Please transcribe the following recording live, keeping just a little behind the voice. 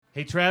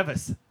Hey,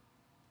 Travis.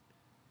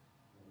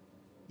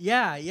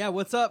 Yeah,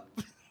 what's up?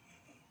 Do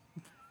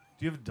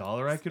you have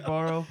 $1 I could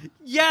borrow?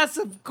 Yes,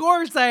 of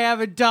course I have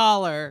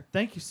 $1.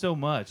 Thank you so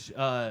much.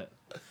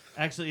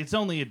 Actually, it's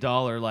only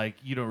 $1. Like,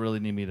 you don't really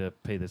need me to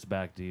pay this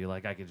back, do you?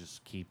 Like, I could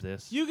just keep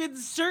this. You can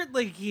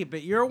certainly keep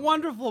it. You're a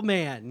wonderful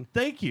man.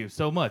 Thank you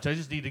so much. I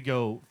just need to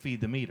go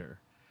feed the meter.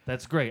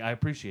 That's great. I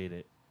appreciate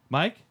it.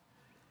 Mike,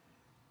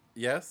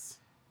 Yes?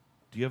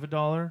 do you have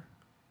 $1?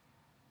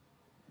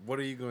 What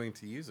are you going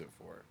to use it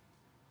for?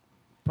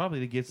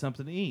 Probably to get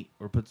something to eat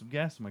or put some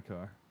gas in my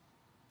car.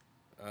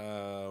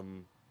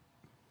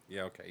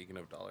 Yeah, okay, you can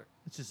have $1.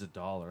 It's just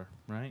 $1,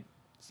 right?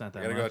 It's not that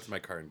I gotta much. go out to my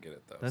car and get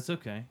it, though. That's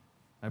okay.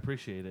 I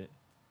appreciate it.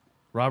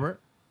 Robert,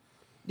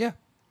 Yeah.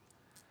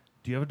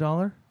 do you have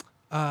 $1?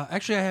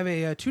 Actually, I have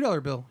a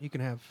 $2 bill you can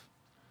have.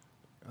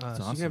 That's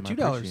so awesome. you can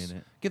I have $2. appreciate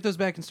it. Get those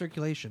back in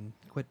circulation.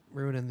 Quit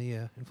ruining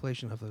the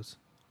inflation of those.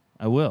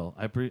 I will.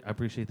 I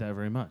appreciate that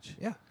very much.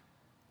 Yeah.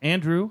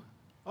 Andrew,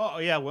 Oh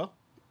yeah, well,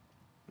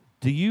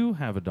 do you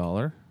have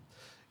 $1?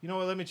 you know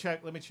what? Let me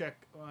check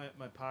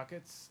my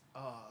pockets.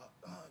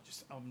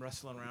 Just I'm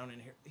wrestling around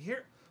in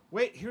here.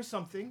 Wait. Here's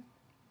something.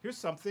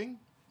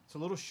 It's a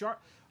little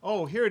sharp.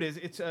 Oh, here it is.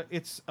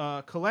 It's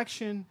a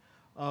collection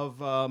of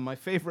my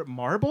favorite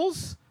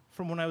marbles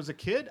from when I was a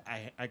kid.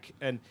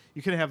 And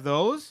you can have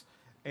those.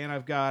 And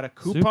I've got a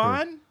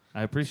coupon.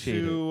 I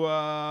appreciate it.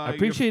 I I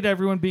appreciate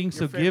everyone being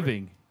so favorite.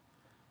 giving.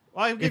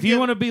 Well, If you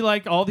want to be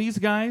like all these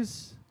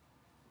guys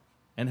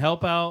and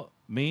help out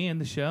me and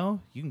the show,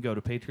 you can go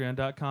to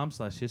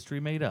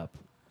patreon.com/historymadeup.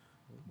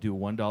 Do a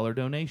 $1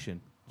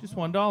 donation. Just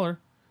 $1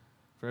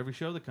 for every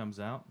show that comes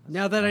out. That's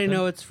Now that I nothing.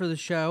 know it's for the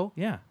show,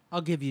 Yeah.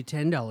 I'll give you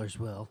 $10,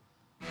 Will.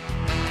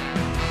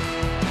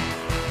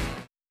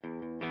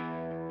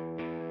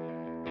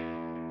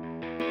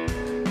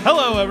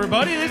 Hello,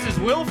 everybody. This is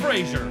Will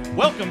Frazier.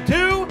 Welcome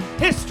to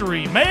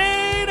History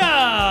Made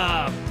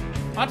Up.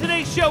 On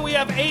today's show, we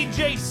have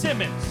AJ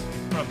Simmons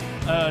from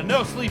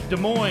No Sleep Des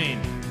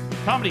Moines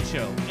comedy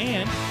show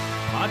and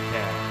podcast.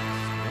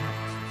 Yes,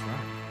 that's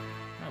right.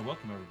 All right,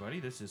 welcome, everybody.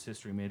 This is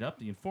History Made Up,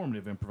 the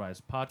informative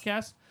improvised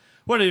podcast.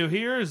 What I do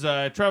here is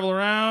I travel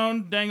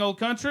around dang old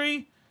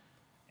country,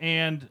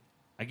 and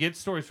I get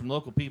stories from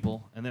local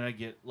people, and then I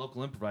get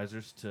local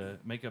improvisers to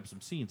make up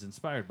some scenes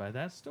inspired by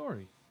that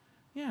story.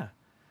 Yeah.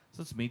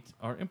 So let's meet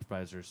our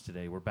improvisers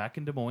today. We're back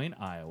in Des Moines,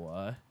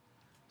 Iowa.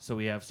 So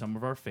we have some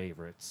of our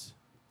favorites.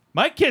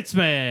 Mike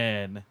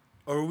Kitzman.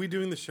 Oh, are we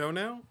doing the show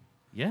now?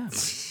 Yeah.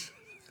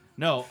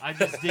 No, I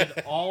just did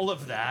all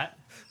of that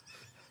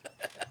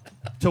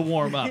to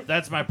warm up.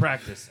 That's my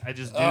practice. I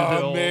just do the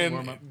Oh, old man.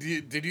 warm up.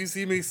 Did you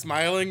see me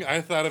smiling?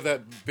 I thought of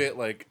that bit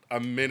like a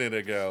minute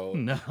ago.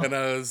 No. And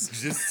I was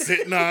just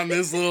sitting on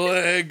this little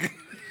egg.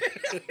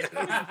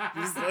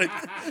 Just like,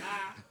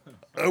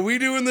 are we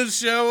doing this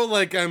show?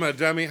 Like I'm a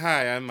dummy.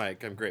 Hi, I'm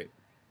Mike. I'm great.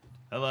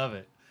 I love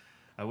it.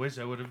 I wish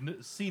I would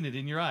have seen it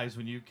in your eyes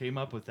when you came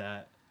up with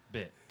that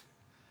bit.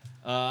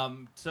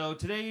 So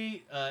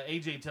today,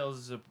 AJ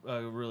tells us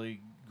a really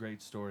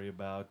great story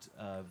about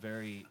a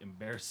very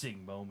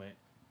embarrassing moment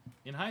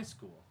in high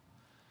school.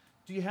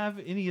 Do you have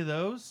any of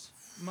those,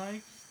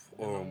 Mike?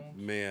 Oh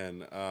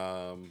man,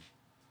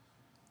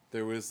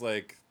 there was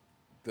like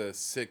the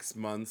 6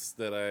 months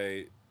that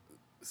I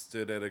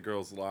stood at a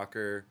girl's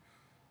locker,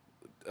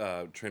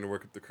 trying to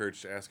work up the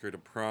courage to ask her to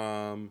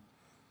prom.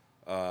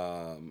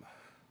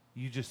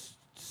 You just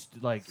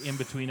like in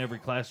between every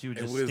class, you would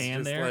It just was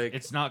stand just there. like-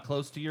 It's not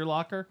close to your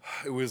locker.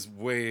 It was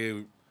way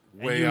And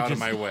you would out of just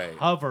my way.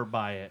 Hover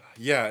by it.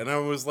 Yeah, and I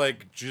was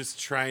like just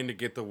trying to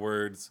get the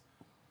words,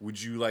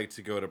 "Would you like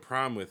to go to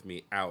prom with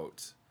me?"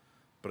 out,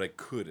 but I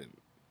couldn't.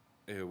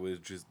 It was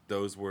just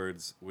those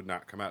words would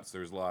not come out. So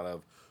there was a lot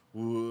of,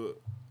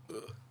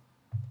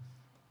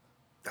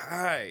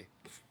 "Hi,"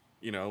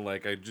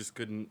 like I just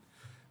couldn't.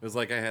 It was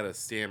like I had a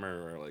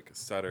stammer or like a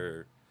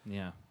stutter,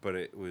 Yeah, but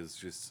it was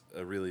just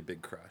a really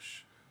big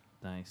crush.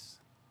 nice.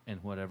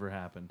 And whatever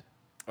happened.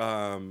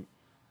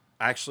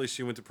 Actually,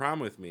 she went to prom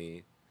with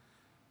me,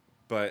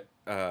 but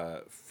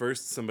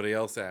first somebody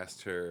else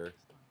asked her,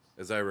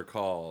 as I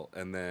recall,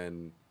 and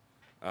then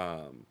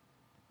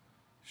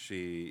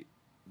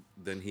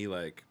he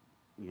like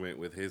went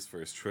with his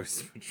first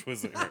choice, which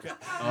wasn't her.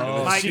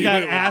 Oh, Mike, she you got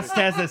went with- asked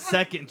as a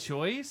second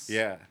choice.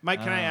 Yeah. Mike,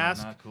 can I Oh,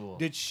 ask? not cool.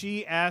 Did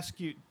she ask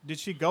you? Did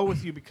she go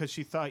with you because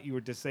she thought you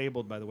were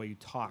disabled by the way you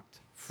talked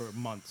for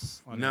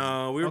months?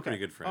 No, we were Okay. pretty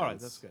good friends. All right,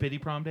 that's good. Pity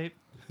prom date?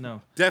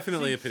 No.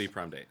 Definitely a pity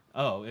prom date.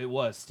 Oh, it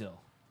was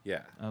still.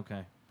 Yeah.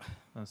 Okay.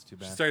 That's too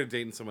She bad. started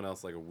dating someone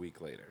else like a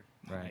week later.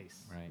 Right.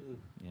 Nice. Right.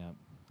 Yeah.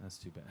 That's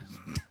too bad.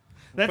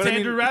 That's But I mean-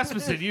 Andrew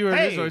Rasmussen. You heard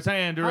his voice. Hi,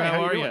 Andrew. Hi,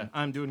 how are doing? you?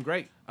 I'm doing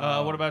great.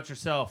 What about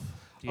yourself?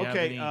 Do you have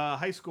Okay, any-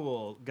 high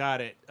school,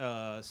 got it.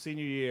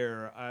 Senior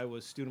year, I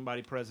was student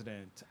body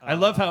president. I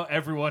love how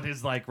everyone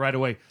is like right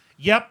away.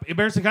 Yep,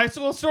 embarrassing high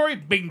school story.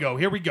 Bingo.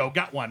 Here we go.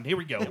 Got one. Here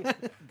we go.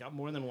 Got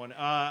more than one.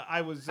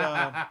 I was it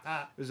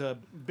was a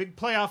big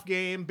playoff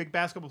game, big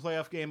basketball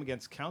playoff game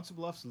against Council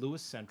Bluffs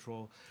Lewis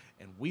Central,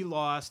 and we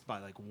lost by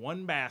like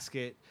one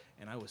basket.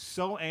 And I was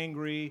so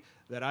angry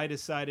that I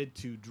decided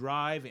to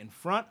drive in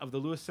front of the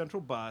Lewis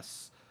Central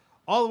bus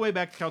all the way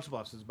back to Council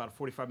Bluffs. It was about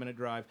a 45-minute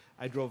drive.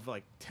 I drove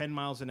like 10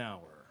 miles an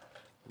hour,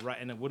 right,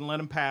 and I wouldn't let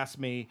them pass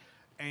me.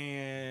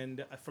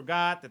 And I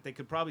forgot that they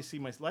could probably see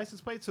my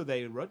license plate, so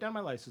they wrote down my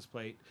license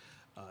plate,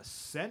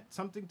 sent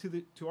something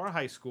to our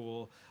high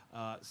school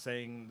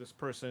saying this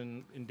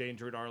person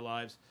endangered our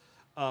lives.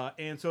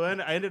 And so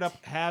then I ended up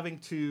having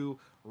to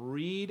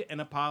read an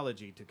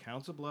apology to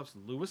Council Bluffs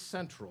Lewis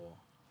Central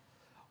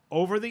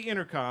over the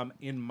intercom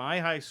in my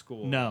high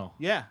school. No.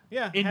 Yeah.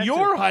 In had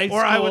your to. high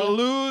Or I would school?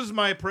 lose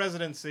my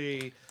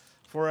presidency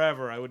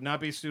forever. I would not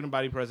be student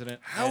body president.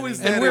 How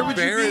is anymore. that where would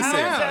you be embarrassing?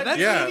 now? That's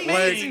yeah, an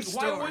amazing like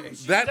story. Why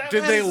wouldn't you- that.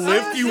 Did they was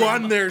lift you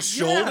awesome. on their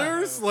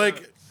shoulders?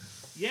 Like,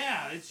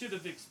 Yeah, it should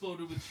have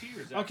exploded with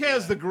cheers. Okay, it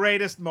was the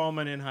greatest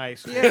moment in high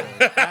school. Yeah.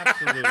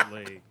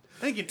 Absolutely.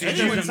 I think Did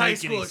anyone's you high make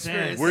school any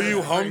experience. sense? were is you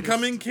the greatest.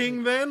 homecoming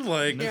king then?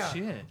 Like, No Yeah.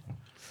 shit.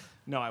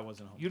 No, I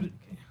wasn't home. You did,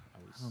 I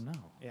don't know.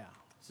 Yeah.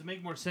 Does it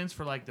make more sense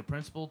for like the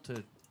principal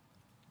to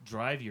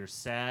drive your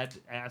sad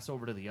ass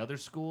over to the other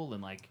school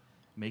and like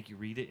make you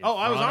read it? In Oh,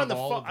 I was front on of the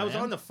all phone. of I was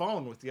them? on the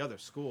phone with the other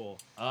school,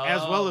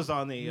 as well as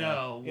on the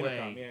no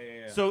intercom.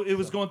 way. Yeah. So it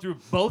was going through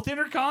both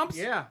intercoms.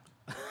 Yeah.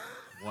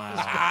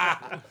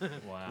 Wow.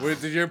 Wow.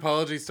 did your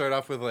apology start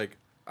off with like,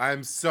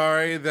 "I'm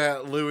sorry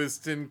that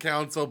Lewiston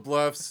Council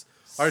Bluffs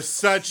are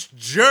such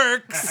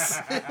jerks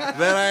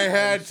that I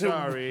had to."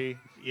 Sorry.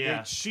 Yeah.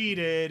 They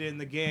cheated in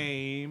the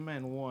game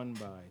and won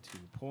by 2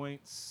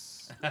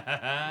 points.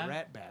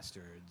 Rat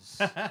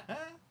bastards.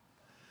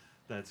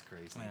 That's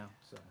crazy. Yeah.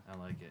 So. I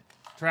like it.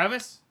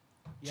 Travis?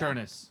 Yeah.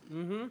 Chernus.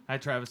 Mm-hmm. Hi,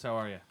 Travis. How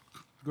are you?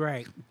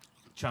 Great.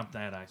 Chomp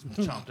that ice.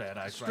 Chomp that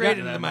ice. Straight right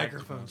into the that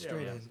microphone.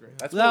 Straight in.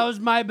 That's That was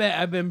my bet.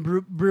 I've been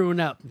brewing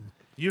up.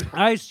 You,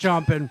 Ice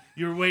chomping.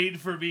 you're waiting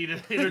for me to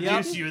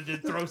introduce you and then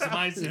throw some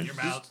ice in your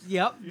mouth.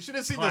 Yep. You should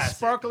have seen Classic. the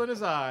sparkle in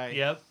his eye.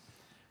 Yep.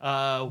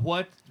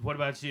 What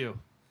about you?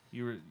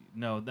 You were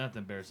nothing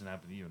embarrassing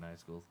happened to you in high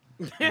school.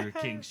 You were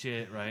king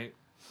shit, right?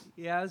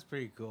 Yeah, it was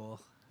pretty cool.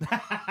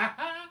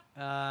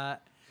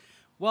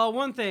 Well,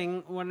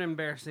 one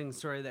embarrassing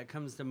story that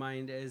comes to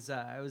mind is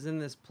I was in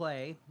this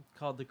play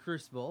called The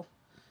Crucible.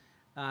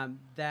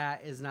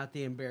 That is not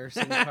the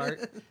embarrassing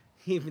part,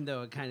 even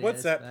though it kind of What's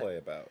is. that but play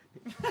about?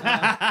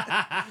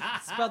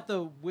 It's about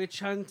the witch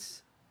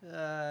hunt.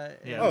 Yeah.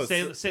 Oh,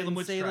 Salem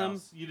witch Salem.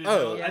 trials. You didn't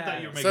Oh. know? I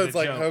thought you were making So it's a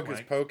like joke, Hocus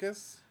Mike.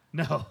 Pocus?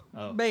 No.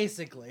 Oh.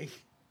 Basically,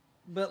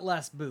 but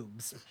less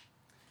boobs.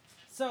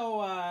 So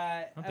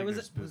I don't I think was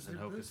there's booze in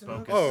Hocus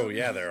Pocus. Oh,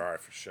 yeah, there are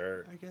for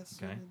sure. I guess.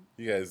 Okay.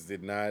 You guys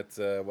did not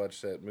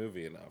watch that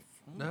movie enough.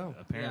 No.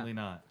 Apparently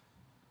not.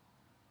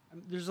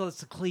 there's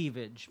lots of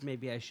cleavage.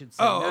 Maybe I should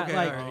say. Oh, Not okay.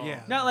 like, all right,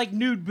 yeah. Not like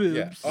nude boobs.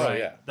 Yeah. Oh, Right.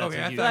 yeah. That's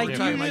Okay, a I huge thought Like we were difference.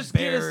 talking you like just get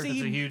to bare. That's a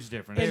see huge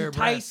difference. Bare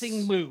enticing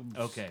breasts. boobs.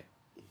 Okay.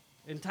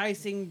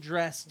 Enticing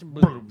dressed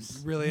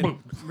boobs. Really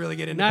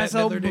get into Nice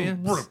Bette old Midler, do you?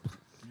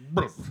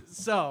 boobs.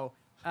 So,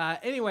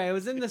 anyway, I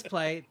was in this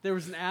play. There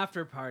was an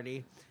after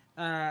party.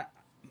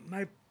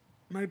 My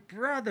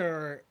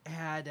brother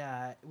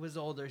was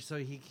older, so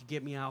he could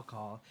get me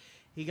alcohol.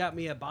 He got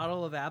me a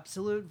bottle of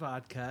Absolute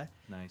vodka,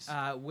 Nice.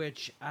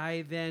 which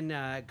I then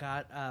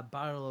got a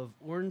bottle of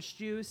orange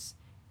juice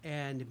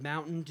and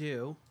Mountain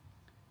Dew,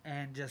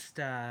 and just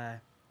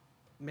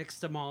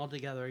mixed them all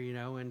together,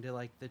 into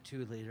like the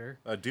 2-liter.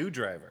 A Dew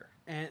Driver.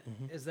 And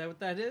is that what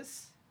that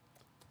is?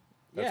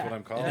 That's what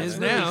I'm calling It is it.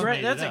 now. Great. Made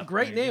it That's a up.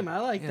 great There you name. I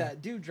like Yeah.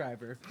 that. Dew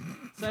Driver.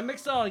 So I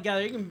mixed it all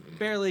together. You can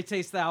barely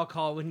taste the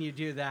alcohol when you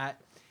do that.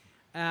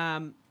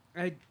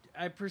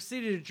 I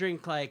proceeded to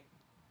drink like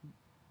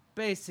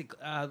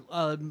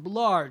a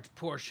large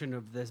portion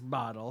of this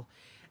bottle,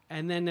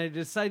 and then I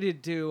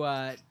decided to.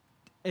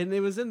 And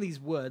it was in these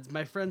woods.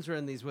 My friends were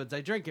in these woods.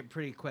 I drank it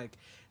pretty quick.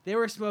 They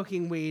were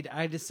smoking weed.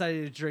 I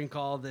decided to drink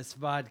all this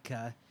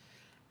vodka.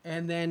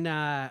 And then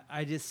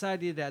I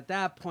decided at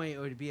that point it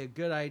would be a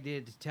good idea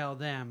to tell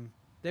them.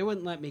 They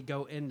wouldn't let me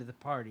go into the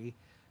party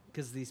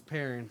because these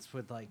parents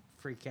would like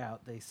freak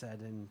out, they said,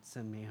 and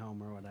send me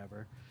home or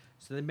whatever.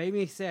 So they made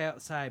me stay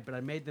outside, but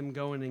I made them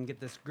go in and get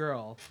this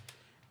girl.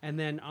 And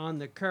then on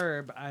the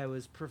curb, I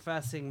was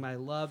professing my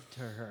love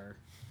to her.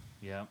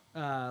 Yep.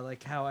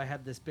 Like how I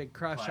had this big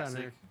crush on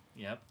Classic. her.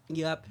 Yep.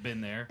 Yep.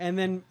 Been there. And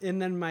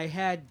then my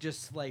head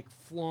just like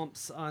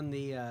flumps on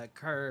the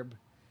curb,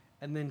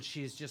 and then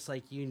she's just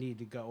like, "You need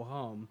to go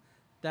home."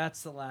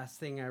 That's the last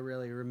thing I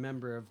really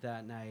remember of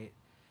that night.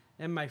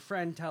 And my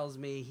friend tells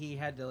me he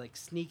had to like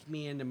sneak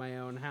me into my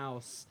own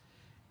house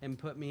and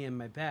put me in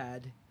my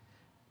bed.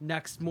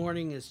 Next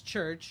morning is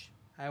church.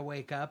 I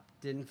wake up,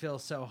 didn't feel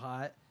so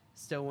hot,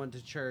 still went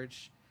to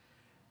church.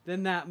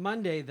 Then that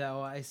Monday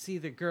though, I see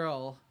the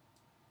girl,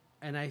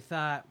 and I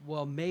thought,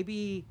 well,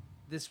 maybe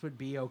this would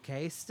be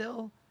okay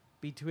still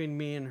between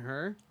me and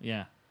her.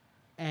 Yeah.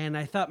 And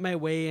I thought my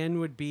way in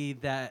would be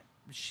that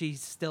she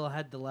still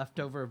had the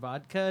leftover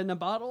vodka in a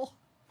bottle.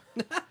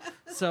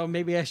 So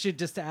maybe I should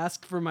just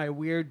ask for my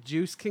weird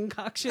juice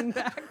concoction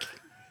back.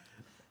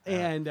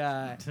 And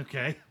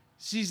Okay.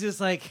 she's just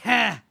like,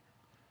 "Ha,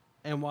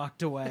 and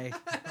walked away.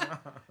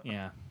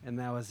 Yeah. And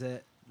that was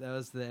it. That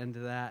was the end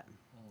of that.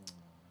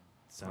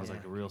 Sounds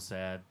like a real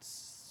sad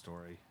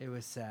story. It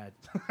was sad.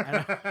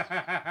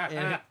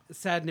 And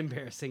sad and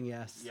embarrassing,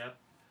 yes. Yep.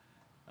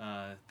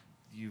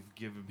 You've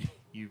given me.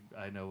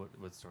 I know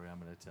what story I'm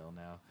going to tell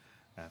now.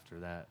 After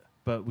that,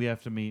 but we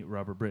have to meet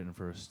Robert Britton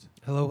first.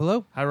 Hello,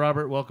 hello. Hi,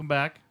 Robert. Welcome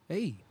back.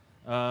 Hey.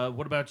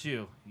 What about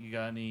you? You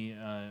got any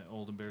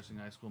old embarrassing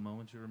high school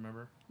moments you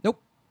remember?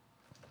 Nope.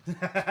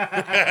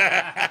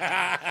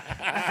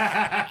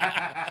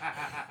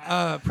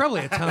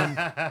 Probably a ton.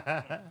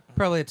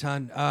 Probably a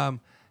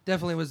ton.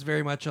 Definitely was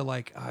very much a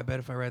like, I bet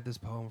if I read this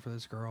poem for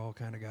this girl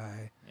kind of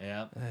guy.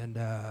 Yeah. And,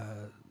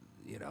 a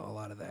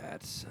lot of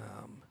that.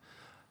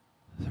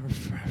 The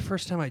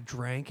first time I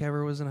drank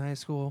ever was in high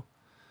school.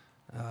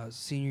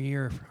 Senior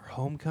year of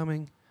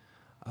homecoming.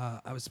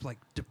 I was like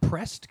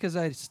depressed because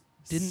I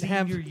didn't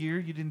have Senior year?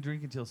 You didn't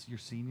drink until your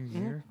senior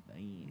year? Damn.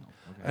 Okay.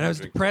 And I was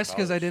Drink depressed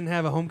because I college. didn't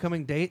have a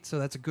homecoming date, so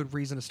that's a good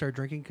reason to start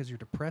drinking because you're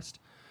depressed.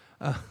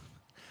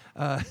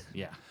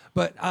 Yeah.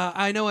 But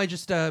I know I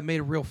just made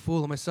a real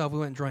fool of myself. We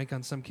went and drank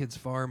on some kid's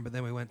farm, but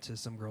then we went to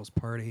some girl's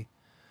party.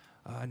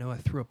 I know I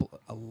threw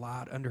up a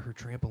lot under her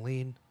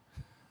trampoline.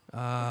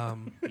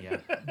 Yeah.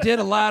 Did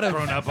a lot of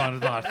Grown up on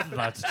lots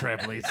of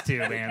trampolines too,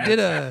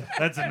 man.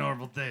 That's a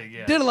normal thing.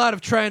 Yeah. did a lot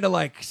of trying to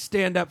like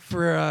stand up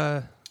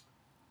for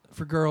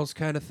girls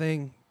kind of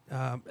thing.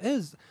 It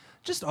was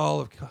just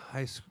all of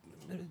high school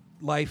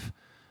life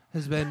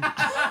has been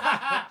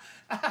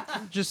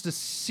just a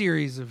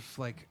series of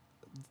like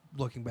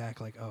looking back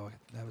like, oh,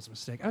 that was a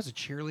mistake. I was a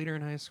cheerleader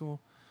in high school.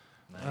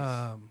 Nice.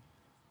 I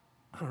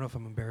don't know if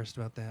I'm embarrassed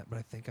about that, but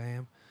I think I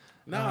am.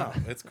 No,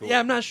 it's cool. Yeah,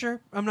 I'm not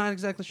sure. I'm not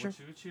exactly sure.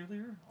 Were you a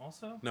cheerleader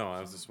also? No,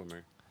 I was a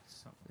swimmer.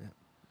 Yeah.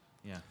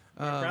 Yeah.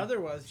 My brother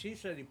was. She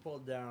said he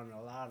pulled down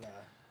a lot of.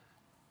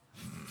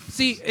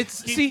 See,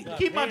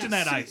 Keep munching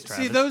that ice,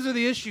 Travis. See, those are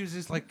the issues.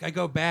 Is like I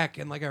go back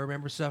and like I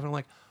remember stuff, and I'm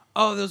like,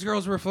 oh, those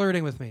girls were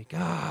flirting with me.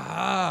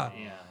 Ah.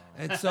 Yeah.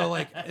 And so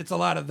like it's a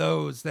lot of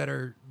those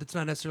that's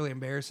not necessarily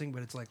embarrassing,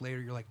 but it's like later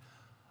you're like,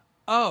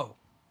 oh,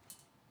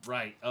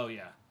 Right. Oh,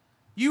 yeah.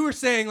 you were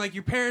saying like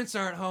your parents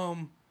aren't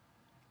home,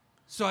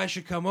 so I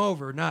should come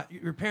over. Not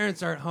your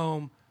parents aren't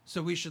home,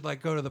 so we should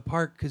like go to the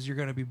park because you're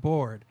gonna be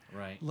bored.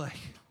 Right. Like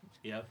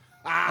Yep.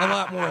 a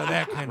lot more of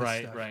that kind of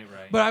Right. stuff. Right.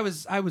 But I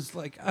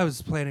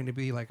was planning to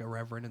be like a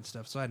reverend and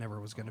stuff, so I never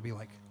was gonna be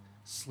like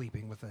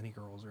sleeping with any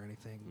girls or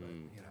anything. But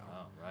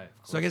Oh, right.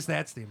 So I guess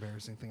that's the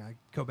embarrassing thing. I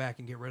go back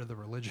and get rid of the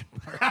religion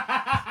part,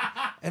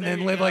 and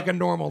then live like a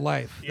normal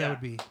life. Yeah. That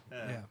would be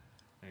yeah.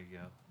 There you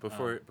go.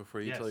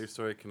 Before you yes. tell your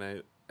story, can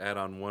I add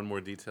on one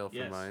more detail for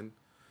Yes. mine?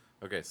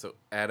 Okay, so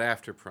at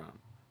after prom,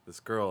 this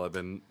girl, I've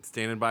been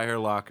standing by her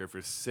locker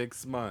for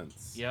 6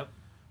 months. Yep.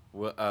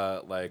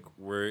 Like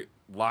we're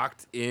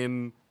locked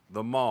in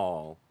the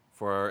mall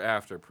for our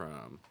after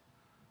prom.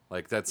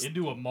 Like that's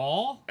Into a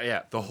mall?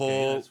 yeah, the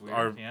whole that's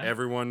weird, yeah.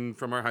 everyone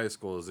from our high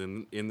school is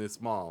in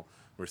this mall.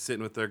 We're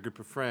sitting with our group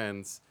of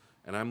friends,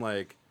 and I'm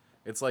like,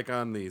 it's like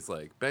on these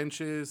like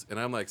benches, and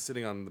I'm like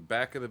sitting on the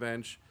back of the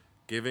bench,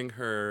 giving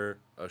her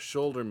a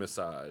shoulder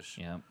massage.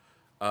 Yeah.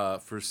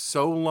 For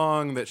so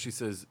long that she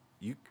says,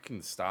 "You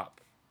can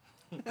stop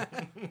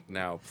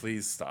now,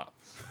 please stop."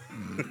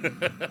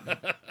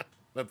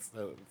 That's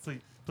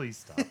Please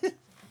stop.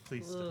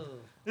 Please stop.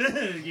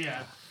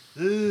 Yeah.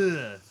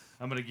 Ugh.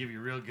 I'm gonna give you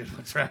a real good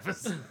one,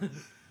 Travis.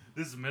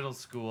 This is middle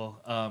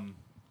school.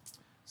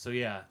 So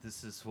yeah,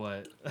 this is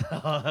what.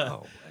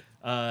 Oh,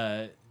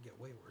 Get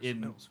way worse in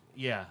middle school.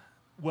 Yeah.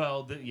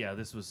 Well,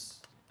 this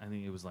was. I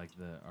think it was like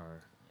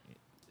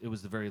it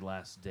was the very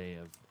last day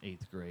of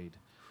 8th grade,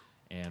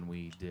 and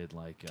we did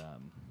like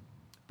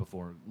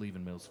before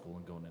leaving middle school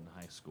and going into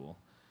high school,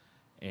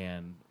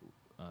 and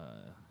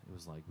it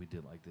was like we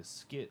did like this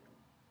skit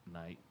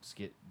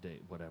day,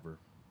 whatever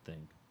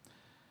thing,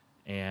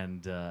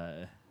 and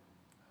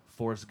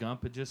Forrest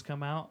Gump had just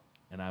come out,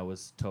 and I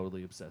was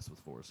totally obsessed with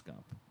Forrest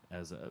Gump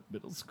as a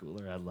middle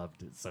schooler. I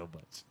loved it so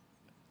much.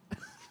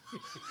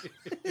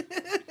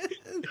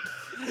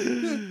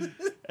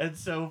 And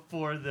so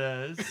for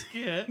the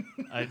skit,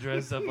 I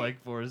dressed up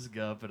like Forrest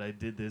Gump, and I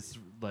did this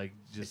like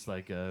just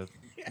like a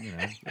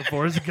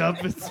Forrest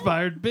Gump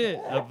inspired bit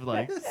of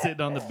like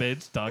sitting on the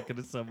bench talking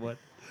to someone.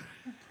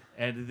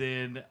 And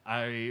then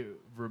I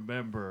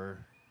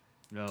remember,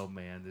 oh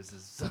man, this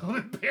is so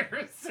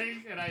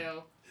embarrassing, and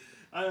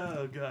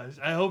oh gosh,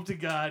 I hope to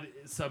God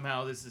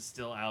somehow this is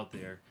still out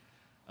there.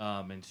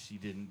 And she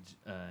didn't,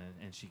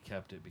 and she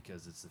kept it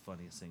because it's the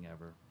funniest thing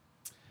ever.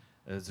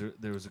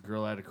 There was a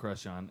girl I had a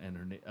crush on,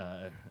 and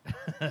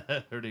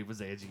her name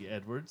was Angie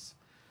Edwards,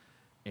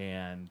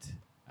 and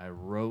I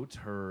wrote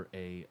her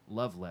a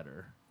love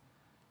letter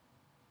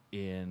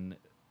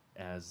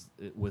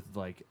with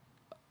like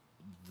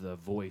the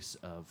voice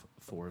of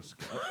Forrest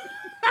Gump.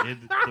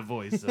 In the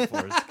voice of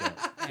Forrest Gump.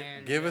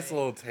 give us a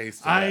little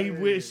taste. Of I that.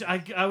 wish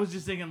I was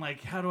just thinking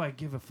like, how do I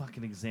give a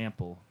fucking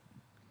example?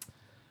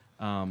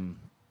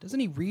 Doesn't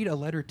he read a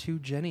letter to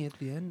Jenny at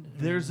the end?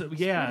 There's It's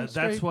yeah, pretty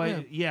that's straight, why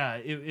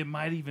it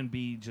might even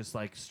be just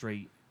like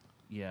straight,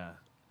 yeah.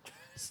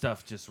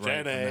 stuff just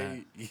right from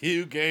Jenny,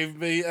 you gave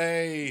me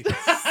a.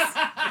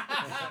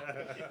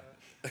 that.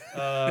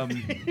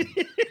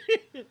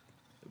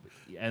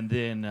 And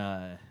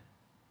then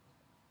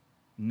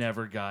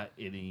never got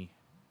any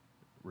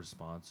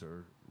response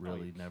or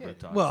really never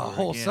talked Well, to a her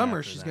whole again summer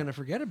after she's that. going to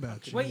forget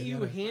about you. Wait, You you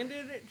gotta-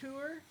 handed it to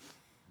her?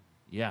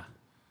 Yeah.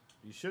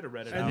 You should have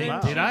read it And out then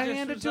loud. she Did I just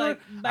hand it was to like,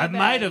 her? I "Bye-bye."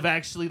 might have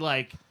actually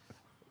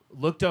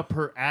looked up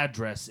her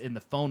address in the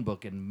phone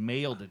book and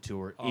mailed it to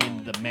her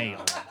in the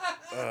mail.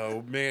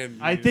 Oh man.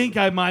 I think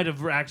I might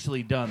have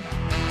actually done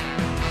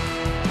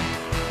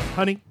that.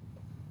 Honey,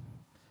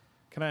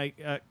 can I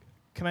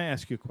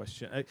ask you a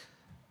question?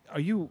 Are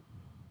you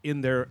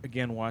in there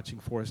again watching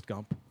Forrest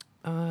Gump?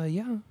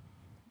 Yeah.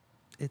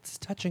 It's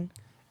touching,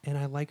 and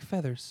I like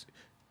feathers.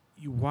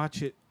 You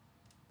watch it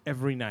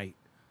every night,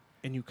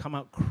 and you come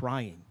out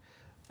crying.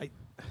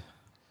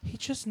 He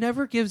just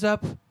never gives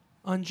up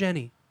on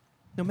Jenny.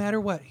 No matter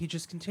what, he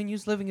just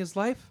continues living his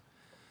life,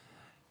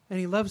 and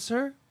he loves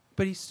her,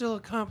 but he still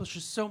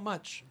accomplishes so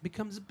much,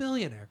 becomes a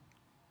billionaire.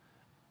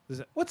 Does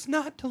it- What's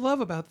not to love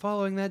about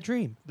following that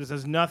dream? This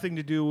has nothing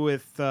to do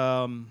with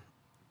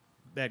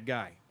that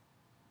guy.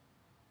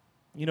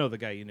 You know the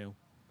guy you knew.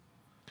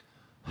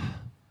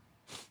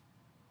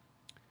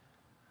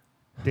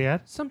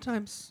 Dad,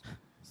 Sometimes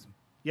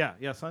Yeah,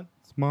 son.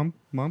 is mom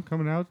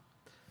coming out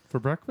for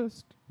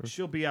breakfast? Or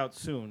She'll be out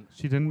soon.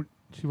 she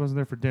wasn't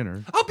there for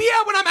dinner. I'll be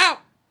out when I'm out.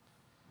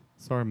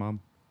 Sorry, Mom.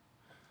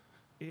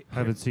 It- I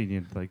haven't seen you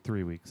in like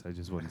 3 weeks. I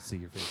just wanted to see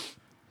your face.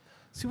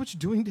 See what you're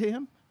doing to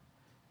him?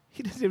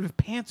 He doesn't even have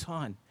pants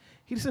on.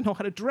 He doesn't know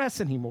how to dress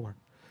anymore.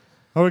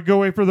 I would go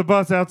wait for the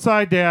bus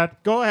outside, Dad.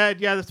 Go ahead.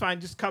 Yeah, that's fine.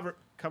 Just cover.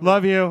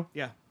 Love you.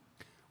 Yeah.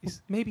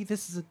 Maybe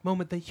this is a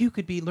moment that you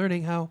could be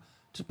learning how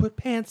to put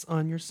pants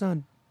on your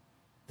son.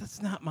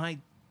 That's not my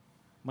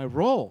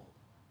role.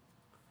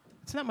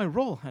 It's not my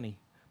role, honey.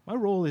 My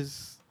role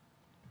is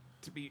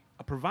to be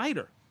a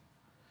provider.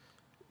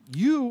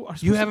 You are. You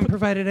supposed haven't to put,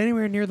 provided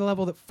anywhere near the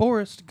level that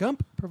Forrest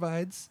Gump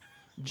provides.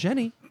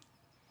 Jenny.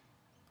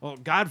 well,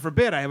 God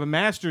forbid, I have a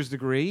master's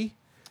degree,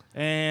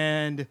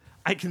 and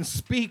I can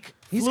speak.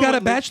 He's got a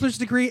fluently. bachelor's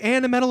degree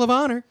and a Medal of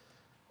Honor.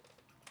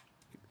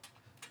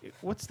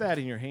 What's that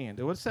in your hand?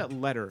 What's that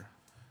letter?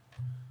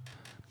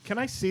 Can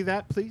I see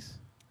that, please?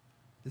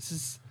 This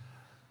is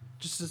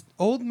just an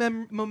old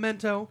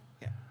memento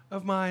Yeah.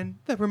 of mine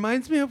that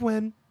reminds me of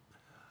when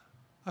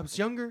I was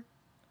younger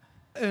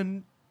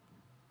and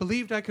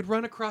believed I could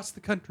run across the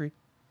country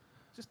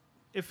Just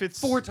if it's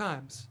 4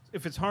 times.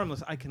 if it's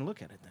harmless, I can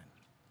look at it then.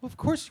 Well, of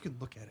course you can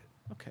look at it.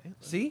 Okay.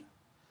 See?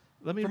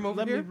 Let me From over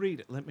let here? me read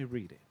it. Let me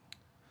read it.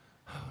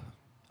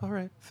 All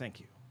right. Thank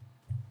you.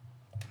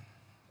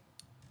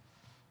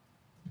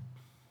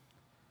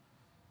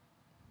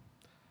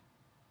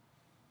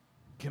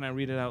 Can I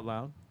read it out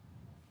loud?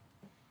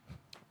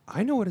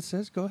 I know what it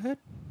says. Go ahead.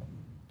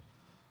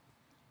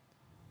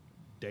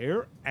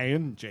 Dear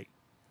Angie,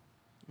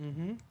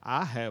 Mm-hmm.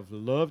 I have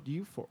loved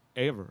you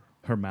forever.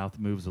 Her mouth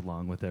moves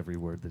along with every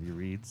word that he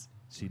reads.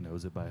 She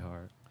knows it by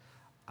heart.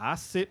 I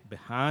sit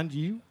behind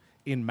you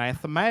in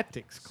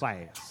mathematics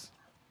class.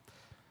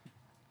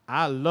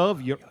 I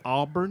love your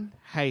auburn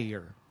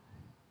hair.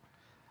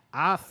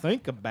 I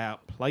think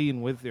about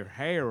playing with your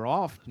hair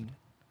often.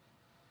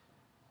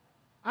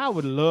 I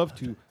would love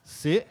to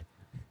sit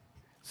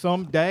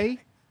someday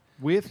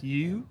with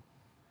you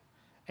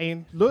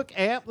and look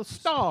at the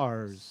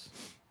stars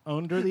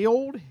under the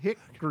old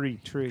hickory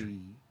tree.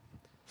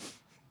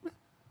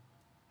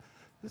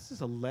 This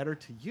is a letter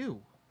to you.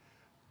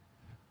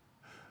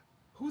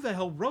 Who the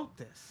hell wrote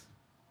this?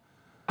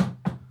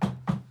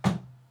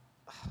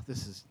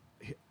 This is.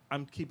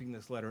 I'm keeping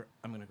this letter.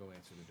 I'm gonna go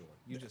answer the door.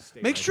 You just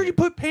stay. Make right sure here. you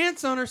put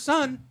pants on her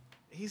son.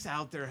 He's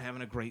out there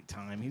having a great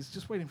time. He's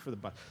just waiting for the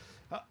bus.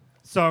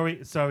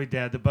 Sorry,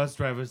 Dad. The bus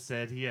driver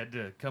said he had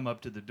to come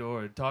up to the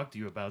door and talk to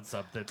you about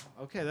something.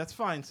 Okay, that's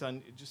fine,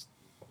 son. Just.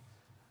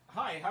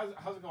 Hi,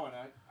 how's it going?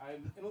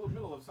 I'm in the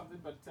middle of something,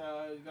 but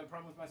you got a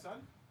problem with my son?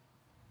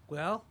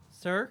 Well,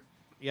 sir,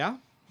 Yeah.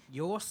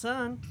 your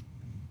son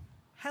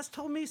has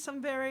told me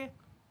some very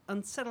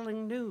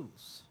unsettling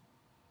news.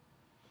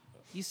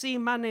 You see,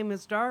 my name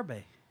is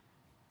Darby.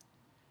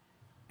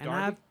 And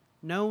Darby? I've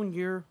known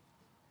your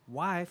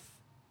wife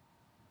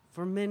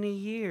for many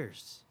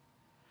years.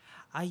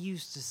 I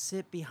used to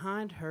sit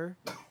behind her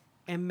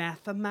in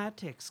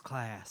mathematics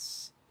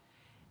class.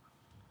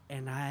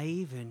 And I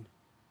even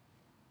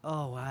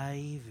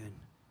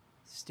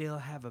still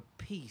have a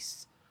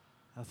piece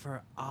of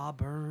her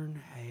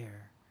auburn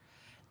hair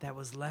that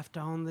was left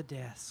on the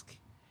desk.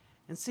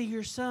 And see,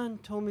 your son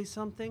told me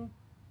something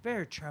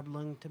very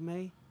troubling to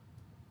me.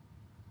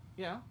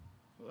 Yeah.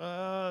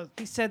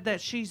 He said that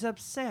she's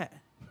upset.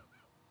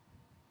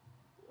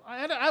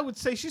 I would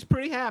say she's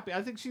pretty happy.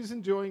 I think she's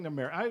enjoying the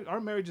marriage.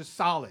 Our marriage is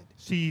solid.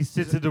 She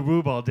sits in the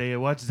room all day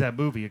and watches that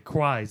movie and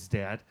cries,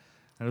 Dad.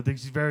 I don't think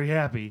she's very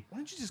happy. Why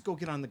don't you just go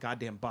get on the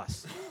goddamn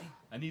bus?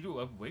 I need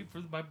to wait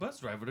for my bus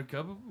driver to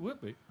come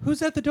with me.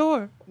 Who's at the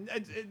door?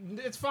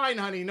 It's fine,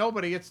 honey.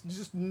 Nobody. It's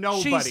just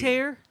nobody. She's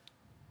here.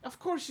 Of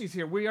course she's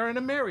here. We are in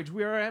a marriage.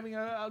 We are having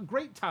a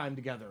great time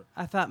together.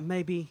 I thought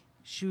maybe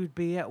she would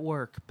be at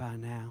work by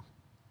now.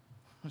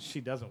 She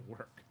doesn't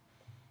work.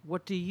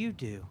 What do you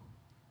do?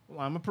 Well,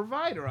 I'm a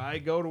provider. I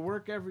go to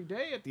work every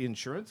day at the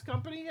insurance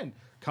company and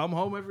come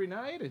home every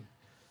night. And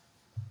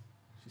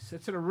she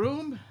sits in a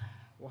room,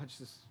 watches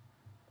this.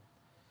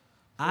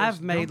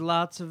 I've made Gump.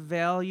 lots of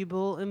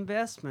valuable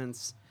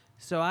investments,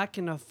 so I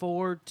can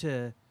afford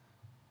to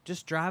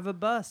just drive a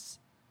bus.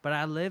 But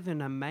I live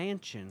in a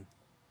mansion.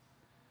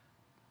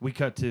 We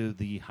cut to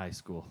the high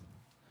school.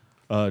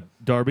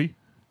 Darby,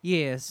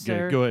 Yes,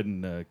 sir. go ahead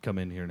and come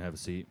in here and have a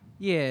seat.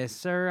 Yes,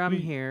 sir. I'm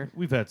here.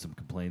 We've had some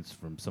complaints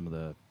from some of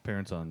the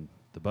parents on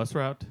the bus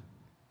route.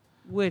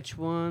 Which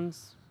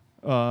ones?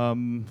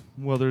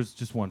 Well, there's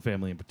just one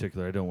family in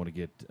particular. I don't want to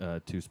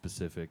get too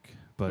specific,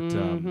 but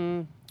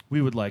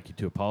we would like you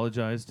to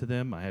apologize to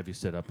them. I have you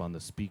set up on the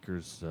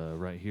speakers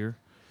right here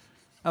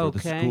for the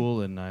Okay.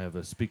 school, and I have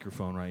a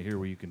speakerphone right here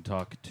where you can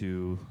talk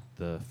to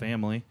the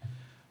family.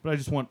 But I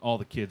just want all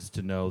the kids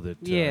to know that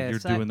Yes,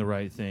 you're doing the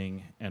right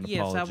thing and Yes,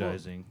 I will.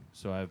 apologizing.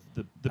 So I have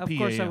the Of PA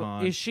course,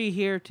 on. is she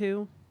here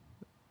too?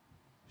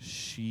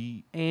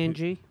 She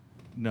Angie?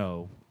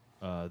 No.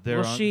 They're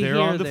Will on, she they're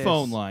hear on the this?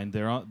 phone line.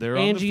 They're on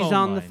Angie's the phone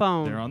on the line.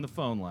 phone. They're on the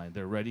phone line.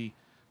 They're ready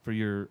for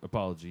your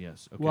apology.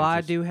 Yes. Okay, Well, I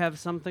just- do have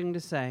something to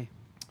say.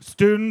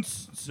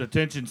 Students,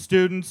 attention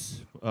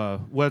students,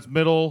 West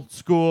Middle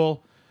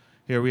School.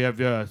 Here we have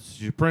your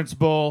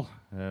principal.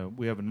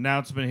 We have an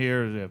announcement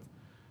here. We have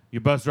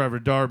your bus driver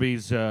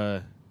Darby's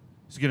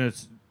he's going to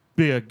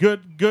be a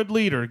good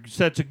leader,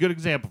 sets a good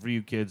example for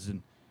you kids,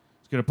 and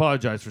he's going to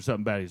apologize for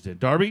something bad he's did.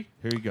 Darby,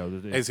 here you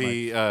go. As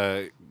he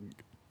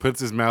puts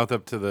his mouth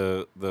up to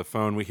the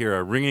phone, we hear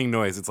a ringing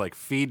noise. It's like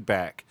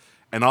feedback.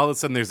 And all of a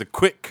sudden, there's a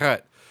quick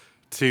cut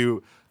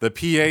to the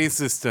PA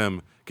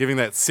system giving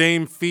that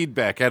same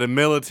feedback at a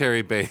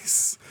military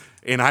base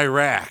in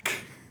Iraq.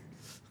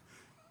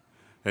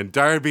 And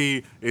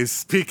Darby is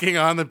speaking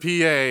on the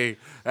PA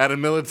at a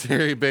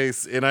military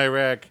base in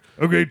Iraq.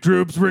 Okay,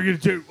 troops, we're going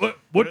to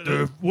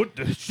what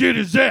the shit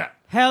is that?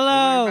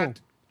 Hello.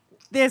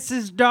 This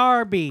is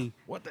Darby,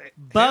 What the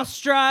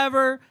bus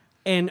driver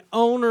and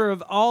owner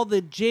of all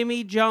the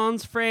Jimmy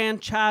John's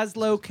franchise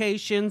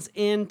locations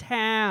in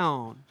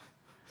town.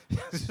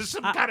 Is this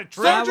some kind of I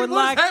trick? would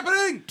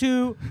like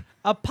to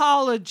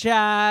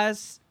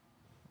apologize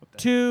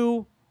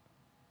to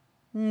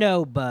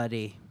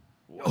nobody.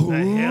 What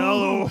the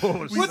hell?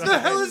 What the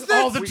hell is this?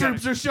 All the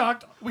troops are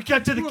shocked. We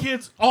cut to the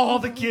kids. All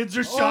the kids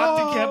are shocked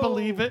and can't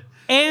believe it.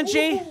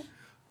 Angie,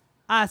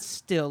 I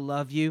still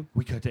love you.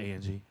 We cut to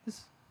Angie.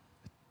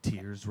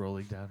 Tears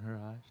rolling down her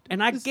eyes.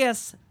 And I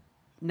guess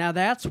now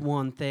that's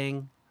one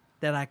thing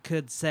that I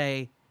could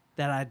say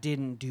that I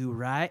didn't do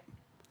right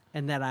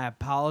and that I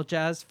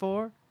apologize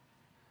for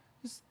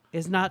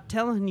is not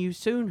telling you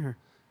sooner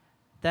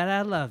that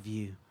I love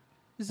you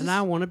and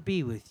I want to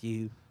be with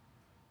you.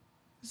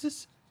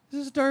 Is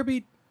this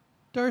Darby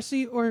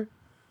Darcy or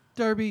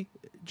Darby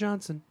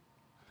Johnson?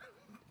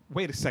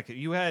 Wait a second.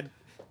 You had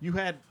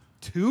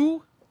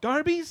two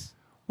Darbys?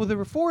 Well, there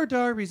were 4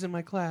 Darbys in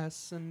my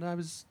class, and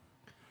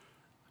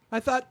I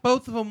thought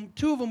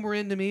two of them were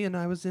into me, and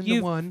I was into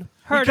You've one.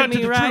 heard of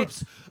me, right?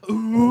 troops.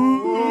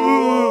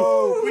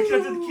 Ooh. We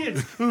cut to the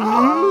kids.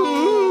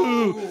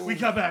 Ooh. We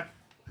cut back.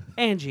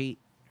 Angie,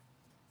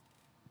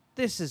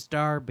 this is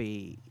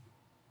Darby.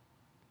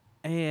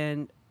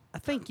 And I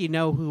think you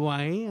know who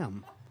I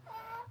am.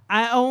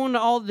 I own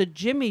all the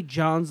Jimmy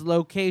John's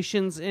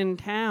locations in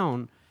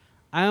town.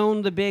 I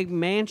own the big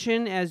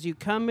mansion as you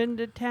come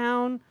into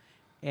town.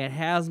 It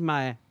has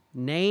my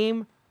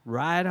name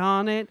right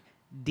on it,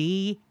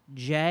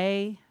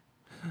 DJ.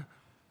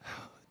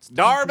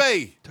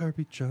 Darby!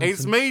 Darby Johnson.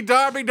 It's me,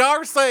 Darby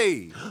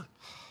Darcy.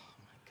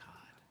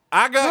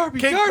 I got Darby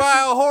kicked Darcy.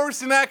 by a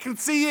horse and I can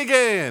see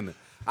again.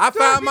 I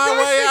found my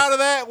Darcy. way out of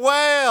that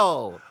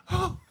well.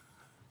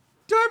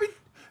 Darby.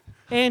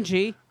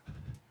 Angie,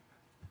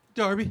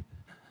 Darby.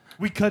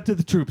 We cut to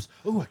the troops.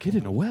 Oh, a kid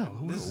in a well.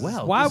 Ooh, a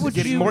well. Why This is would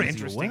getting you- more More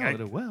interesting?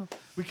 interesting. In a well.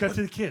 We cut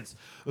to the kids.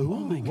 Oh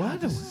my God!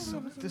 This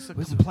is a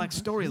complex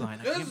storyline.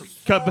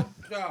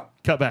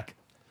 Cut back.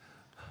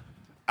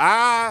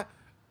 I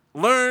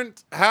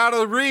learned how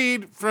to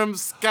read from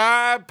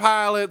sky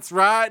pilots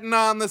writing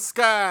on the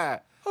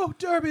sky. Oh,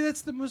 Darby,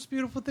 that's the most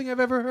beautiful thing I've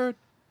ever heard.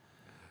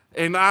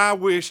 And I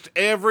wished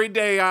every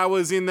day I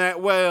was in that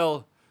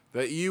well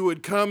that you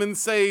would come and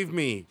save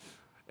me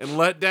and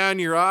let down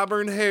your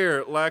auburn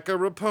hair like a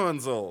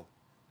Rapunzel.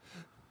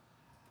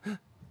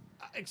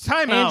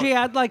 Time out. Angie,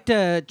 I'd like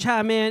to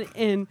chime in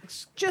and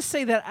just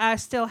say that I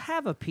still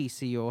have a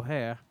piece of your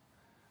hair.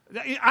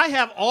 I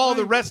have all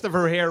the rest of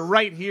her hair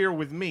right here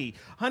with me.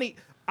 Honey,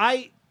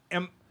 I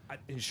am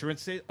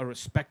insurance a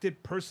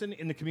respected person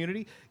in the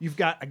community. You've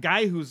got a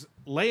guy who's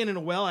laying in a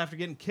well after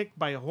getting kicked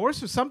by a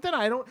horse or something.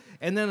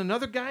 And then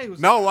another guy who's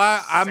No,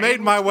 I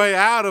made my way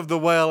out of the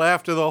well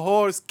after the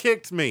horse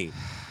kicked me.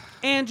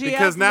 Angie,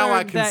 Because I've now I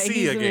learned can that see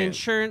he's an again.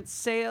 insurance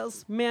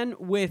salesman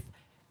with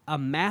a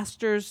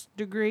master's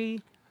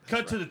degree.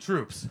 Cut to the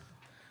troops.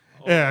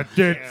 Yeah,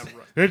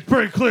 it's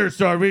pretty clear,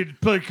 sir. We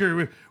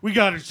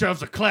got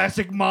ourselves a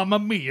classic Mamma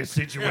Mia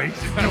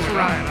situation. That's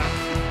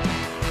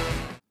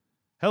right.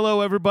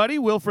 Hello, everybody.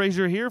 Will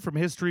Frazier here from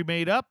History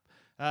Made Up.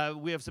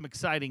 We have some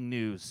exciting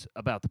news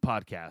about the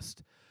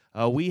podcast.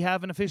 We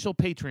have an official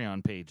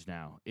Patreon page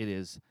now. It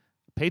is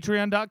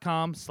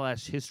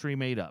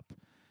patreon.com/historymadeup.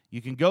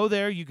 You can go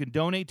there. You can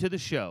donate to the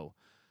show.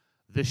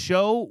 The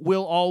show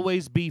will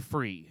always be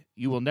free.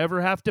 You will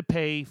never have to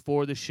pay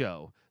for the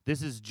show.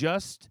 This is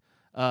just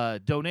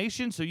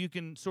donation, so you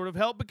can sort of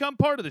help become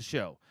part of the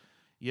show.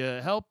 You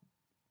help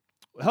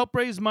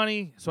raise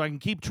money so I can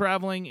keep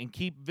traveling and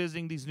keep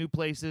visiting these new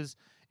places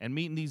and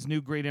meeting these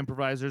new great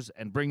improvisers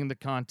and bringing the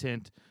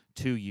content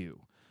to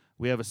you.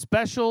 We have a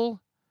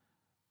special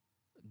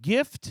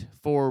gift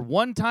for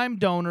one-time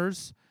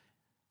donors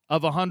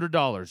of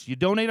 $100. You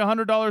donate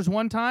 $100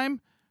 one time,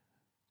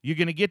 you're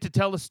going to get to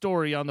tell a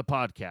story on the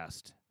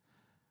podcast.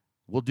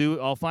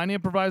 I'll find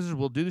improvisers,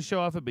 we'll do the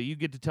show off it, but you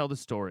get to tell the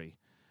story.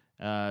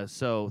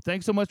 So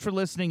thanks so much for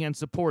listening and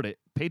support it.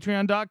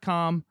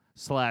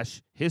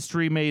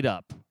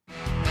 Patreon.com/historymadeup.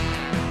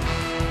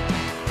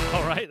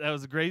 All right, that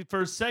was a great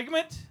first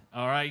segment.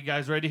 All right, you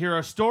guys ready to hear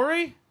our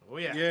story? Oh,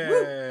 yeah. Yeah.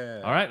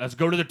 Woo. All right, let's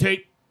go to the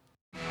tape.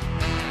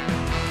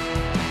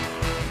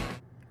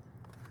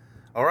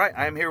 All right,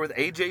 I'm here with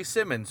AJ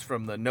Simmons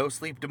from the No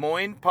Sleep Des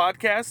Moines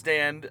podcast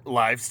and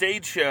live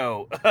stage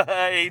show.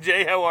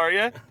 AJ, how are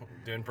you?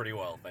 Doing pretty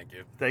well, thank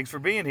you. Thanks for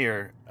being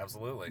here.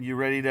 Absolutely. You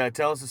ready to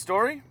tell us a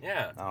story?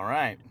 Yeah. All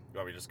right. You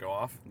want me to just go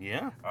off?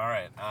 Yeah. All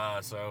right.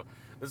 So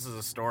this is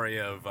a story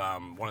of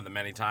one of the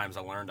many times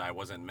I learned I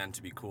wasn't meant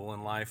to be cool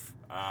in life.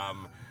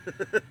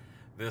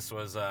 This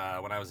was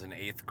when I was in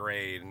 8th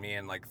grade. Me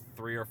and like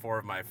 3 or 4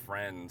 of my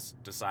friends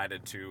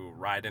decided to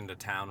ride into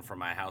town from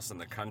my house in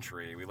the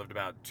country. We lived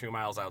about 2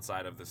 miles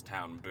outside of this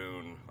town,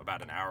 Boone,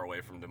 about an hour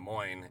away from Des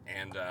Moines,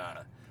 and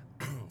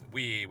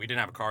we didn't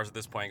have cars at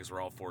this point because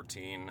we're all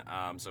 14.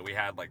 So we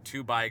had like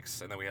 2 bikes,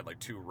 and then we had like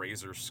 2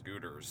 Razor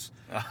scooters.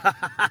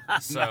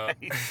 So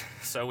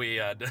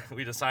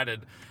we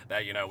decided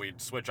that we'd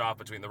switch off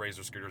between the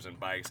Razor scooters and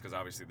bikes because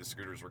obviously the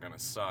scooters were gonna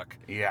suck.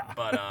 Yeah.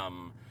 But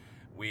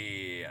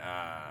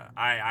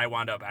I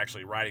wound up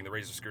actually riding the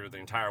Razor scooter the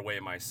entire way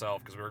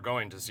myself because we were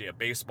going to see a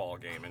baseball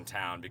game in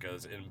town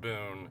because in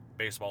Boone,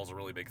 baseball's a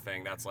really big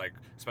thing. That's like,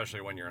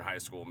 especially when you're in high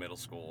school, middle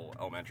school,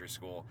 elementary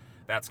school,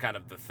 that's kind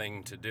of the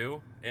thing to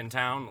do in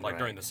town, like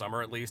during the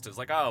summer at least, is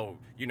like,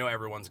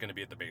 everyone's going to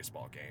be at the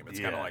baseball game.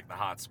 It's kind of like the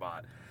hot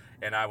spot.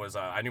 And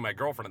I knew my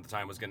girlfriend at the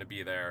time was going to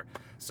be there,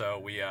 so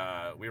we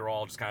were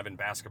all just kind of in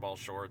basketball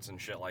shorts and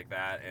shit like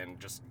that, and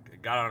just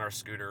got on our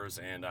scooters.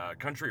 And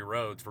country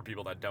roads, for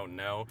people that don't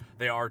know,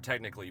 they are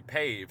technically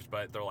paved,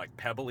 but they're like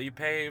pebbly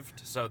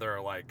paved, so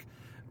they're like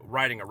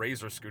riding a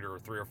Razor scooter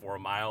 3 or 4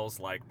 miles.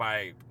 Like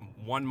by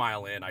 1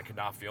 mile in, I could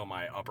not feel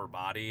my upper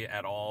body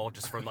at all,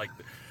 just from like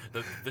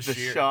the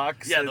sheer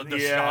shocks. Yeah, the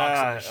shocks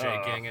and the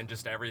shaking and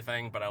just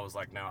everything. But I was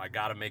like, no, I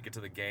gotta make it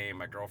to the game.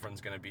 My girlfriend's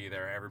gonna be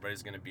there.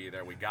 Everybody's gonna be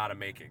there. We gotta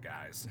make it,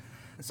 guys.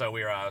 So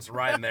we were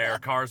riding there.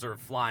 Cars are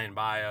flying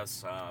by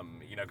us,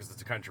 because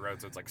it's a country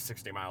road, so it's like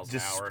 60 miles an hour.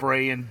 Just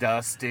spraying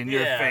dust in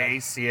your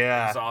face.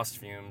 Yeah. Exhaust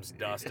fumes,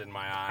 dust in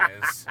my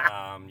eyes.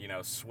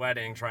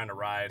 Sweating, trying to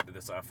ride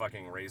this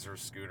fucking Razor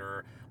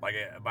scooter. Like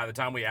by the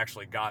time we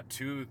actually got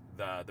to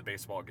the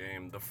baseball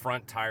game, the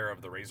front tire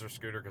of the Razor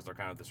scooter, because they're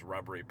kind of this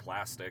rubbery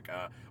plastic,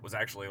 was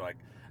actually like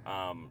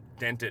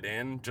dented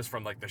in just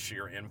from like the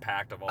sheer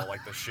impact of all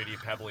like the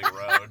shitty pebbly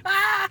road.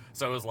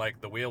 So it was like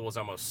the wheel was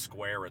almost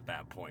square at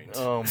that point.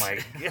 Oh my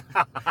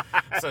god.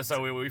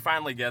 So we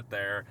finally get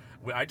there.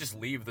 I just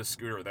leave the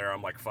scooter there.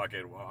 I'm like, fuck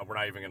it, we're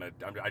not even gonna.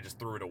 I just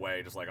threw it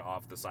away, just like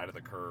off the side of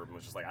the curb. It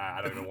was just like,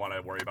 I don't even want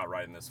to worry about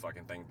riding this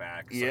fucking thing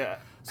back.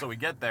 So we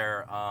get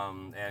there,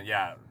 and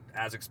yeah,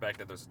 as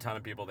expected, there's a ton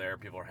of people there.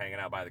 People are hanging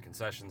out by the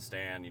concession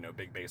stand.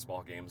 Big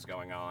baseball games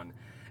going on,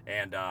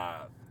 and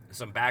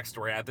some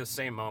backstory. At this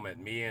same moment,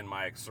 me and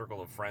my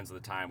circle of friends at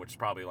the time, which is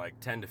probably like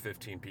 10 to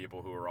 15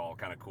 people who are all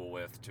kind of cool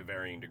with to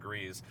varying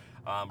degrees,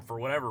 for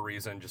whatever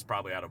reason, just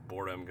probably out of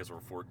boredom because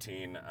we're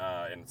 14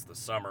 and it's the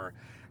summer,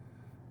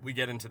 we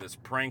get into this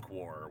prank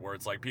war where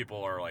it's like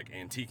people are like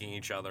antiquing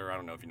each other. I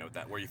don't know if you know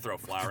that, where you throw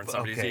flour in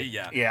somebody's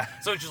ear. Yeah.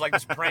 So it's just like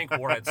this prank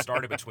war had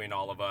started between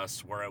all of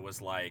us where it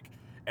was like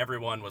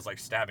everyone was like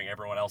stabbing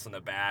everyone else in the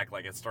back.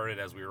 Like it started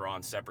as we were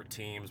on separate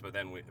teams, but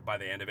then by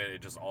the end of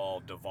it just all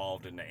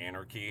devolved into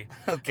anarchy.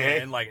 Okay.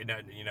 And like,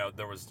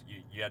 there was,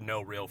 you had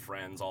no real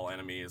friends, all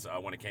enemies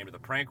when it came to the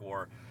prank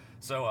war.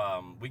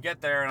 So we get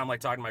there and I'm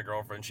like talking to my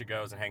girlfriend. She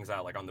goes and hangs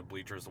out like on the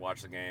bleachers to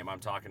watch the game. I'm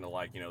talking to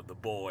like, the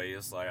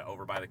boys like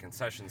over by the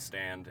concession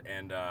stand,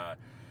 and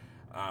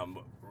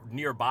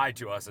nearby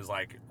to us is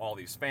like all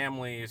these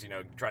families,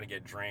 trying to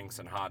get drinks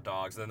and hot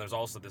dogs. And then there's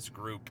also this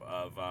group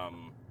of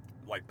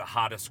like the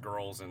hottest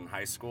girls in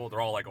high school.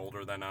 They're all like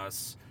older than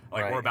us.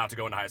 Like we're about to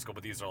go into high school,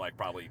 but these are like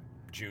probably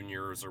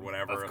juniors or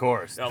whatever. Of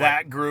course, You know,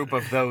 that group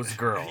of those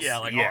girls. yeah,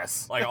 like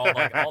yes, all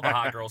the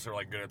hot girls who are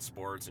like good at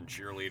sports and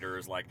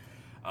cheerleaders, like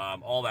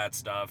all that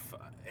stuff.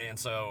 And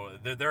so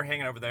they're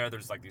hanging over there.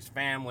 There's like these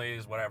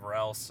families, whatever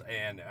else,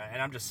 and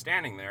I'm just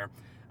standing there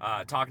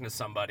talking to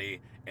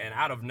somebody, and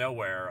out of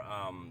nowhere,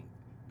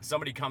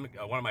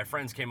 one of my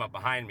friends came up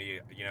behind me,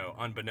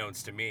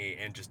 unbeknownst to me,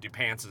 and just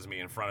depantses me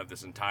in front of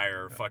this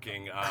entire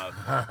fucking.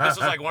 This was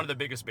like one of the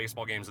biggest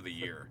baseball games of the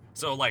year.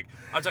 So like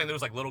I'm telling you, there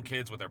was like little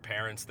kids with their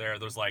parents there.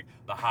 There's like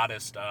the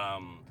hottest.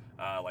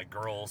 Like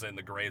girls in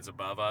the grades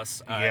above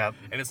us. Yep.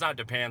 And it's not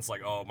depants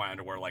like, oh, my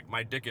underwear. Like,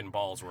 my dick and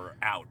balls were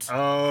out.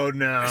 Oh,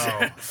 no.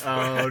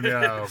 Oh,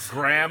 no.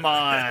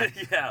 Grandma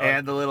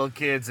and the little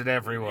kids and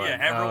everyone. Yeah,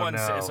 everyone.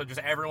 Oh, no. So just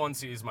everyone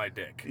sees my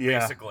dick, Yeah.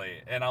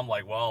 basically. And I'm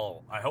like,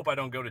 well, I hope I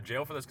don't go to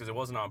jail for this because it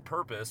wasn't on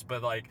purpose.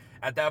 But, like,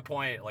 at that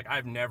point, like,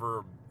 I've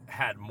never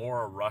had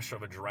more a rush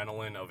of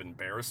adrenaline of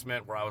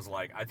embarrassment where I was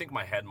like, I think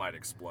my head might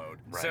explode.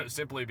 Right.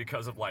 Simply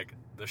because of like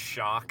the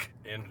shock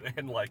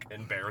and like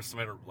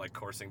embarrassment like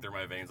coursing through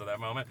my veins at that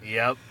moment.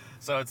 Yep.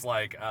 So it's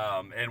like,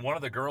 and one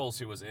of the girls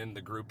who was in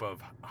the group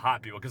of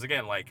hot people, because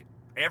again, like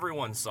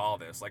everyone saw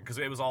this, like, because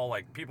it was all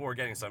like people were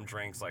getting some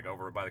drinks like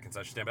over by the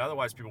concession stand, but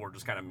otherwise people were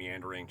just kind of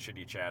meandering,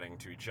 chitty chatting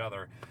to each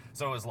other.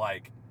 So it was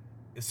like,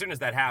 as soon as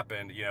that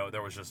happened,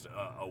 there was just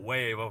a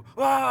wave of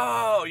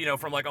whoa,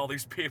 from like all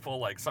these people,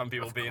 like some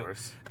people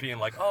being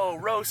like, oh,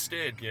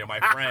 roasted, my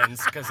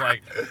friends, because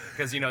like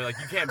you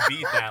can't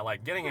beat that.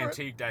 Like getting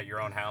antiqued at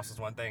your own house is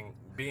one thing.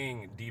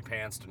 Being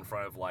depantsed in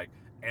front of like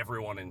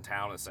everyone in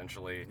town,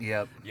 essentially.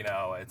 Yep.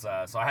 It's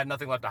so I had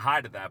nothing left to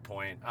hide at that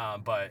point.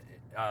 But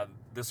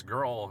this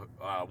girl,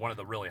 one of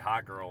the really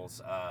hot girls,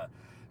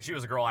 she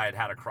was a girl I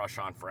had a crush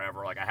on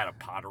forever. Like I had a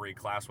pottery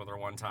class with her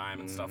one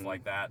time and stuff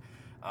like that.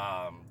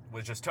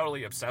 Was just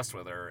totally obsessed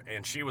with her,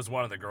 and she was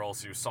one of the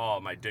girls who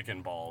saw my dick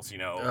and balls,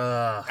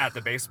 at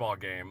the baseball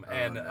game.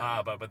 And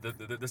but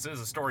this is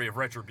a story of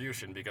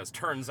retribution, because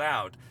turns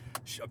out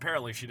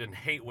apparently she didn't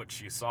hate what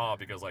she saw,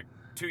 because like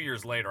 2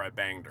 years later I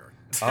banged her.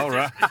 All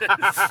right.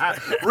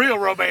 Real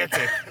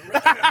romantic.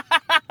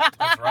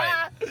 That's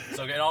right.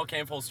 So it all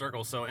came full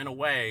circle. So in a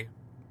way,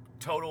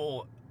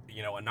 total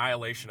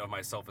annihilation of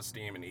my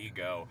self-esteem and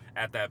ego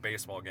at that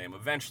baseball game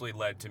eventually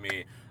led to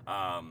me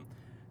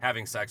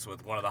having sex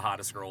with one of the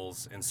hottest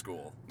girls in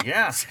school.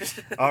 Yeah.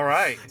 All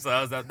right.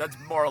 So that's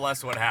more or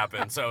less what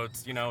happened. So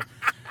it's,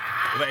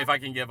 if I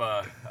can give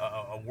a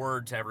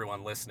word to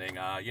everyone listening,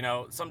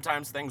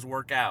 sometimes things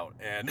work out,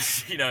 and,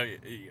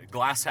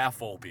 glass half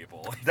full,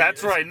 people.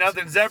 That's right.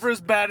 Nothing's ever as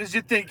bad as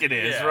you think it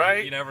is, Yeah,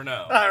 right? You never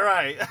know. All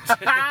right.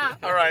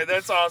 All right.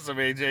 That's awesome,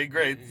 AJ.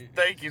 Great.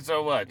 Thank you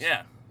so much.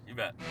 Yeah, you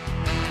bet.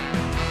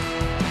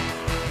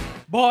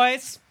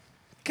 Boys,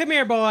 come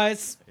here,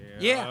 boys.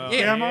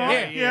 Yeah,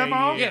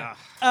 Mom.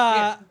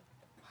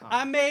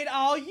 I made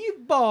all you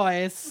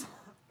boys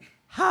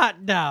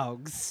hot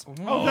dogs.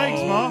 Oh,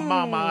 thanks, Mom.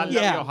 Mama, I love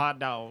Yeah. your hot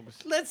dogs.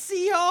 Let's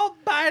see y'all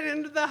bite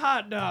into the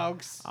hot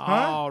dogs.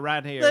 Oh,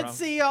 right here. Let's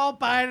see y'all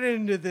bite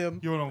into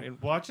them. You want to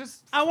watch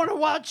us? I want to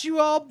watch you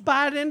all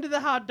bite into the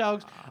hot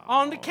dogs.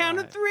 On the count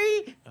of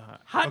three,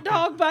 hot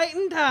dog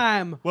biting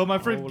time. Well, my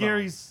friend Hold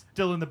Gary's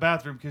still in the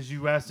bathroom because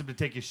you asked him to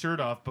take his shirt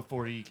off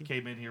before he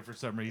came in here for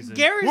some reason.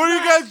 Gary's What are you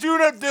not- guys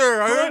doing up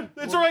there? Huh?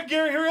 It's all right,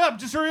 Gary. Hurry up.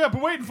 Just hurry up.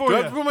 We're waiting for Do I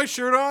you. have to put my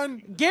shirt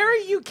on?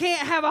 Gary, you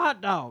can't have a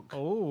hot dog.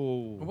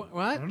 Oh.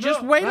 What?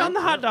 Just wait on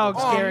the hot dogs,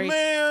 Oh, Gary.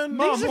 man.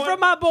 These are for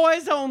my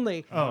boys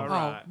only. Oh,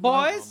 Right.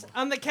 Boys,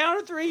 on the count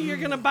of three, you're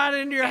gonna bite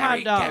into your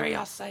hot dog. Gary,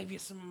 I'll save you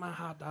some of my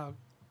hot dog.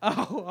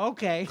 Oh,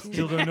 okay.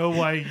 Still don't know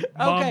why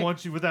Mom Okay.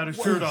 wants you without a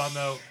shirt on,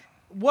 though.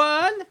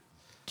 1,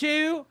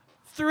 2,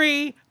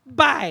 3,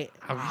 bite.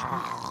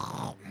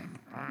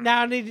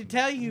 Now I need to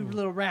tell you,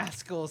 little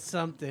rascals,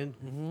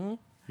 something.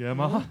 Yeah,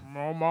 Mom.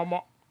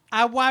 Mama.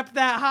 I wiped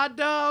that hot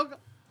dog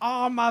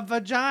on my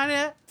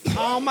vagina,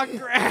 on my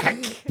crack,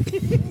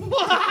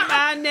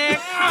 my neck,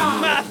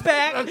 my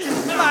back,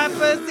 my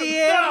pussy,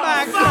 and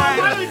my crack.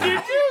 Why did you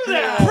do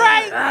that?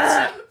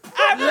 Pranked!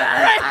 I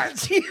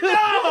pranked you!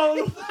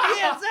 No!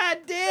 Yes, I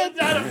did!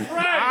 Not a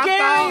prank!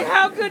 Gary,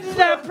 how good did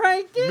I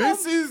prank you?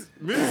 Mrs.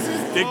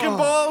 Dick and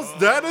Balls,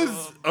 that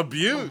is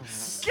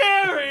abuse.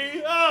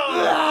 Gary!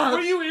 Oh!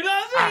 Were you in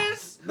on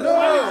this?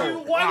 Why did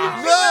you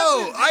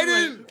No, I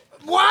didn't.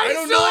 Why I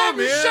don't know,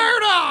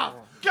 man. off?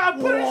 God,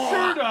 put a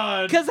shirt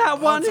on! Because I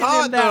wanted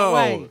hot, him that though.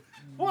 way.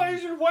 Why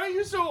are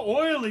you so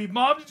oily,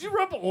 Mom? Did you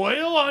rub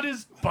oil on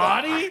his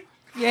body?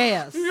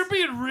 Yes. You're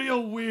being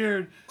real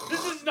weird.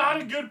 This is not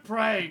a good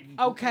prank.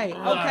 Okay, We're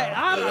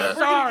I'm gonna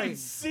sorry. get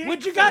sick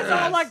Would you for guys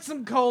all this. like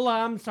some cola?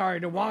 I'm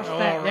sorry to wash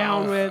that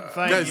down with.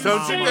 Thank Guys, you, don't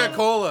Mama. drink that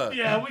cola.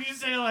 Yeah, when you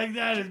say it like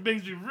that, it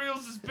makes me real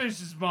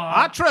suspicious, Mom.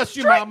 I trust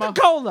you, Drink Mama. the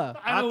cola.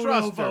 I don't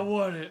trust know if her. I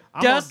want it.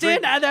 I'm gonna Dustin,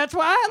 drink- that's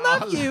why I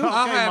love you.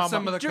 I'll Okay, have Mama.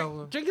 some of the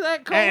cola. Drink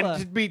that cola.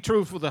 And to be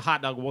truthful, the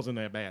hot dog wasn't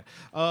that bad.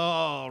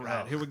 All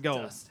right, here we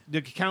go. Dustin.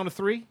 The count of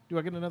three. Do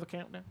I get another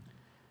count now?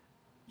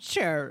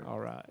 Sure. All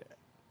right.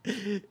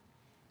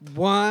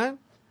 1,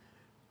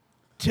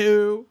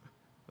 2,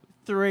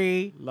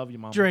 3, Love you,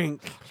 Mama.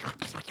 drink.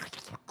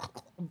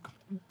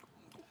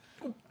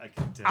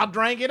 I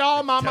drank it all,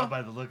 Tell Mama.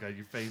 by the look on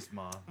your face,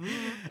 Mom.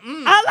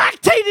 I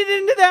lactated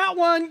into that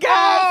one,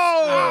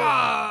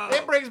 guys.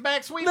 It brings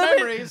back sweet Let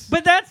me- memories.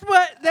 But that's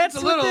what It's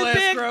a what little the less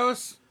big.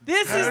 gross.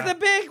 This is the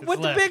big what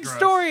the less big gross.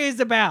 story is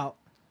about.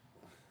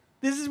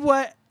 This is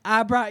what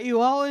I brought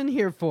you all in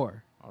here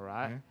for. All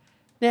right.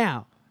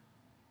 Now,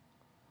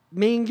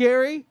 me and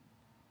Gary,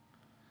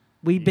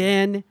 we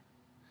been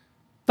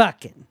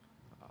fucking.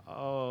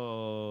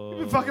 Oh. You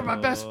been fucking my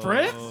best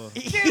friend?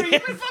 Gary, you been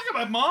fucking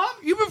my mom?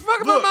 You been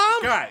fucking Look, my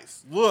mom?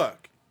 guys,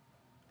 look.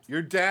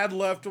 Your dad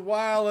left a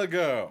while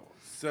ago.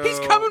 So He's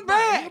coming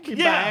back. Be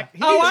Yeah. back. He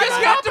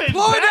just got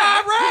deployed to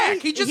Iraq.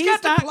 He just He's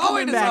got not deployed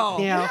coming is back all.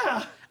 now.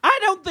 Yeah. I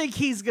don't think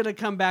he's gonna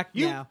come back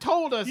You now.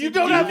 told us. You if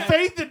don't you- have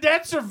faith in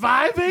Dad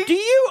surviving? Do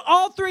you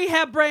all three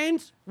have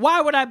brains?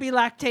 Why would I be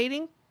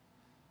lactating?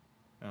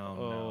 Oh,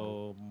 no.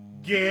 Oh,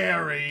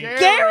 Gary.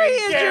 Gary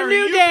is your new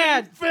you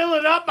dad. been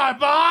filling up my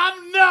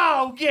mom?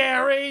 No,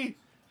 Gary.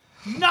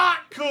 Not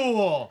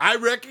cool. I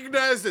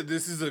recognize that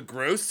this is a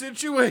gross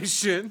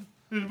situation.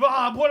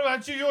 Bob, what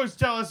about you? You always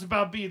tell us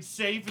about being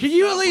safe. and Can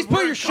you stuff at least when put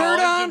we're your in shirt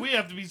college on? and we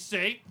have to be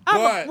safe.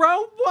 I'm What? a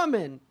grown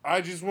woman. I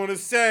just want to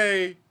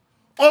say,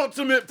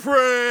 ultimate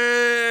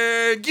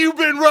prank. You've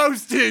been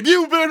roasted.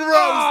 You've been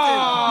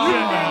roasted.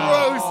 You've been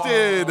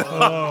roasted.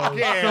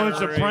 So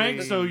it's a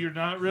prank, so you're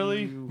not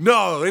really?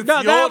 No, it's No,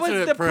 the that was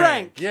ultimate the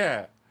prank.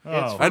 Yeah.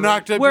 Oh, I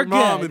knocked up We're your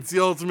mom. good. It's the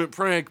ultimate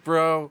prank,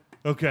 bro.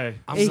 okay.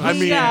 He, I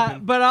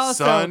mean, but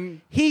also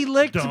son, he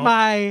licked don't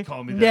my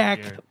call me that,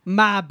 neck, Gary.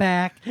 my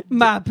back,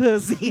 my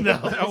pussy.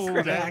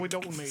 Oh, that we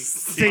don't need.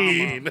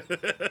 Scene.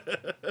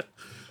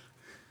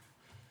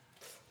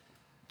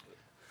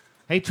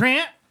 Hey,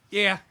 Trent.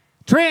 Yeah.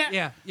 Trent.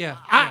 Yeah.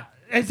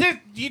 Is it?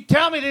 You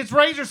tell me this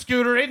Razor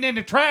scooter isn't in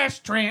the trash,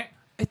 Trent?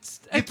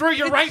 It's You threw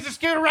your Razor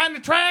scooter right in the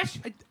trash?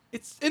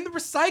 It's in the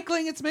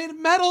recycling. It's made of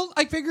metal.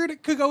 I figured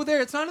it could go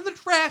there. It's not in the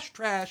trash.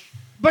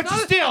 But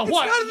Not- still, it's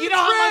what? not in You the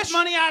know how much trash.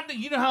 money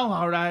you know how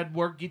hard I had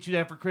worked to get you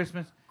that for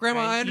Christmas? Grandma,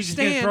 And I you just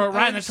understand. gonna throw it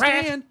right I in the trash?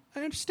 understand. I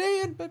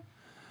understand. But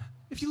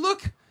if you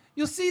look,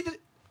 you'll see that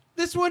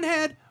this one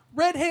had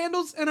red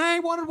handles, and I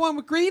wanted one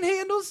with green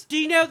handles. Do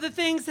you know the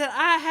things that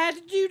I had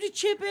to do to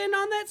chip in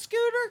on that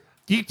scooter?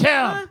 You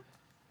tell him.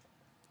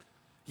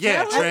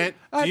 Yeah, Well, Trent.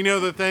 Do you know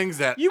the things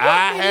that You want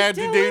I me to had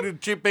to tell do him? to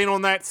chip in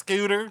on that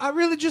scooter? I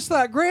really just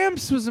thought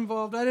Gramps was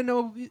involved. I didn't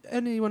know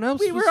anyone else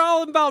We was. were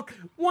all involved.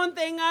 One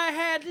thing I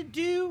had to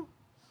do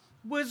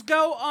was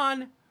go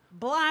on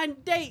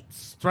blind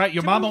dates. That's right.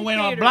 Your to mama movie went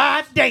on theaters.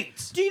 blind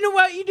dates. Do you know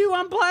what you do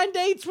on blind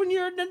dates when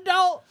you're an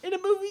adult in a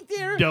movie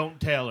theater? Don't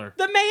tell her.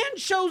 The man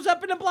shows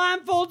up in a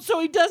blindfold so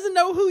he doesn't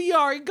know who you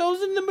are. He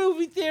goes in the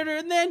movie theater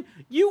and then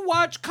you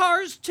watch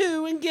Cars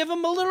 2 and give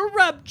him a little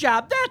rub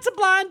job. That's a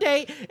blind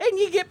date and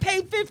you get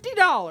paid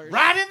 $50.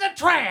 Right in the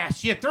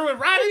trash. You threw it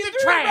right You in the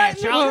threw it right trash.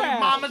 in the All your trash.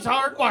 mama's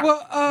hard work.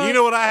 Well, You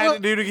know what I had well,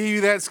 to do to give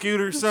you that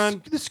scooter,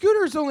 son? The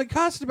scooters only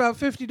cost about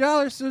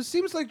 $50, so it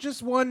seems like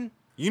just one.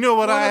 You know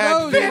what One I of had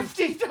to those.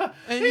 do? 50.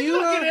 And He's you,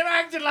 looking at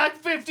acting like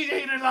 50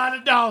 ain't a lot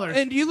of dollars.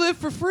 And you live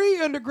for free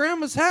under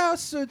Grandma's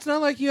house, so it's not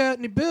like you had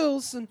any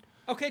bills. And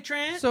Okay,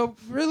 Trent. so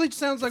really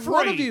sounds like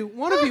one of Free.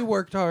 you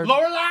worked hard.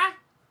 Lorelai,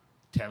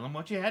 tell him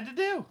what you had to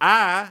do.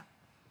 I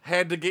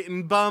had to get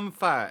in bum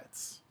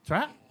fights. That's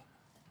right.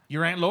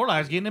 Your Aunt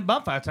Lorelai's getting in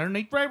bum fights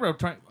underneath the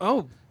railroad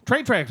Oh,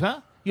 train tracks,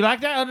 huh? You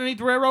like that underneath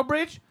the railroad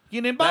bridge?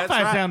 Getting in bum That's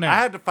fights right. down there. I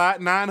had to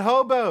fight 9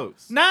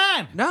 hobos.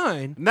 9.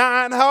 9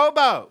 9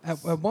 hobos.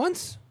 at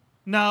once.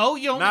 No,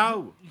 you only,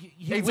 No.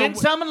 You It's win a-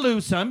 some and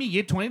lose some. You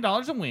get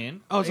 $20 a win.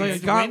 Oh, it's like a You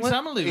win gauntlet?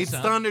 some and lose It's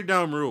some.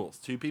 Thunderdome rules.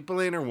 2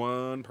 people enter,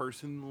 1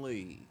 person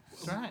leaves.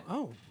 That's right.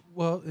 Oh,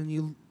 well, and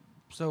you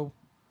so.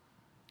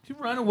 You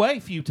run away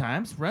a few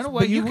times. Run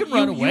away. But You, you- can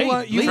run you away.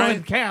 want- you Leaving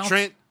want- counts.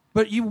 Trent,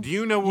 But you do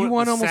you know what you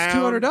won the almost sound-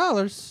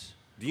 $200.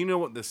 Do you know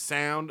what the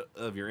sound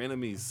of your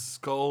enemy's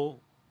skull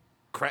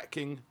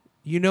cracking?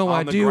 You know I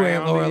on the do,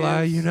 Aunt ground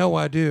Lorelai. is- You know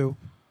I do.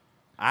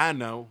 I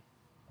know.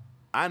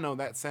 I know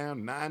that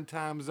sound 9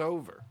 times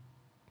over.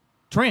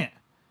 Trent,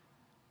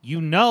 you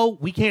know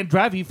we can't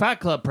drive you Fight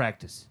Club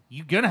practice.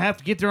 You're going to have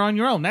to get there on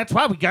your own. That's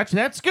why we got you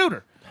that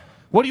scooter.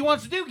 What do you want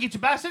us to do? Get your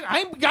bicycle? I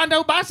ain't got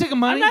no bicycle I'm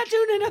money. not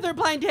doing another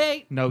blind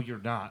date. No, you're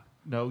not.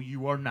 No,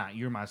 you are not.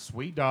 You're my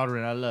sweet daughter,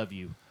 and I love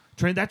you.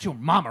 Trent, that's your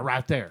mama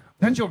right there.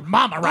 That's your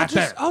mama right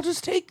there. I'll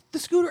just take the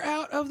scooter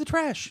out of the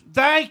trash.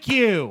 Thank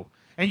you.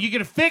 And you're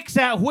going to fix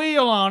that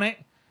wheel on it,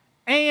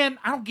 and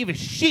I don't give a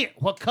shit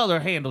what color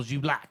handles you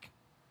like.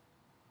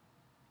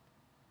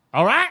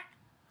 All right?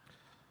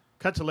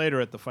 Cut to later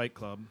at the Fight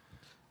Club.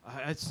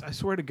 I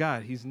swear to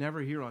God, he's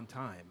never here on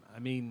time. I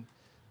mean,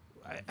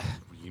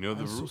 You know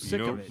the I'm so ru- sick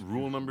you know of it.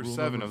 rule number Rule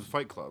 7 number of the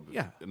Fight Club.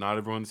 Yeah. Not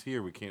everyone's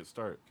here. We can't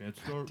start. Can't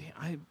start. damn,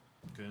 I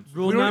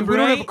Rule We don't, number we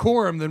don't have 8. a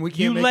quorum, then we can't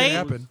You make late, it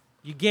happen.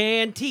 you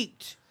guaranteed.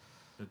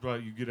 That's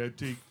right. You get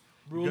antique.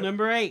 Rule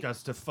number 8. Got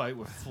to fight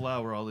with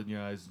flour all in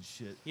your eyes and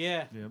shit.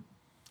 Yeah. Yep.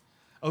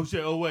 Oh,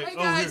 shit. Oh, wait. Hey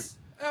oh, guys,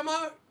 I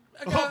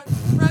got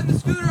riding the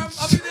scooter.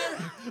 I'll be there.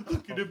 Here.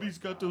 Look at him. He's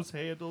got those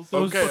handles.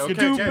 Okay, Those fucking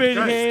okay, stupid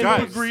guys, handles.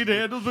 guys, green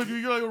handles. But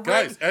you got a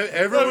guys, red.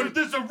 everyone,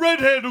 There's a red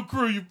handle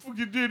crew. You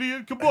fucking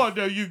idiot. Come on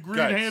now, you green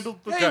Guys. handle.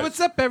 Hey, Guys. what's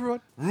up,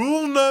 everyone?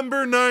 rule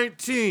number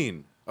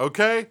 19.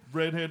 Okay,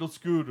 Red handle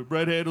scooter.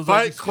 Red handles.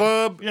 Fight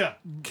Club Yeah.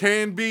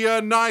 can be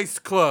a nice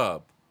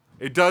club.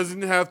 It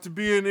doesn't have to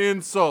be an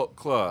insult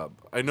club.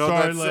 I know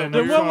Sorry, that's Len.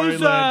 Then Sorry, what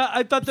was? Len.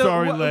 I thought the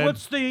Sorry, Len.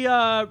 what's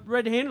the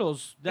red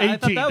handles? I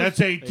thought 18. that was-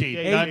 That's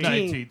 18, not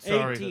 19.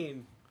 Sorry.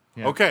 18.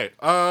 Yeah. Okay,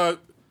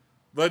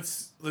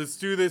 let's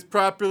do this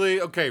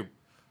properly. Okay,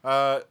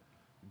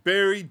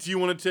 Barry, do you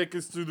want to take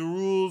us through the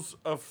rules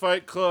of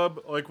Fight Club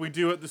like we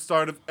do at the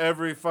start of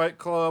every Fight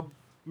Club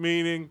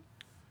meeting?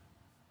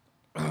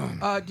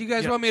 Do you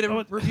guys want me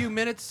to review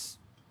minutes?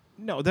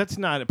 No, that's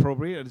not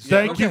appropriate. It's-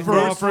 Thank Okay. you for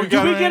First, offering. we Can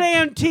gotta- we get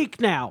an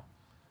antique now?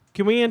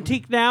 Can we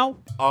antique now?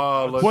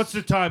 What's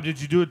the time? Did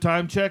you do a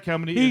time check? How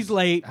many? He's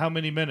late. How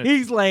many minutes?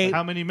 He's late.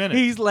 How many minutes?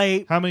 He's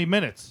late. How many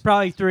minutes?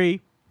 Probably 3.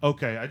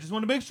 Okay, I just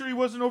want to make sure he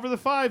wasn't over the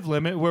 5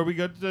 limit where we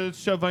got to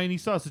shove any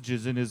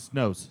sausages in his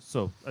nose.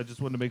 So I just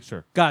wanted to make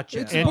sure. Gotcha.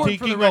 It's important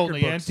for the Antiquing record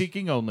only. books.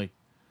 Antiquing only.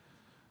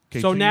 Okay,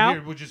 So you're now-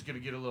 here. We're just gonna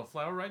get a little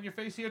flour right in your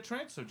face here,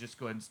 Trent. So just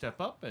go ahead and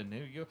step up, and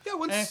there you go. Yeah,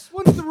 once Eh,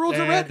 once the rules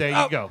are and ready. there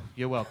Oh, you go.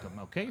 You're welcome.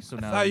 Okay, so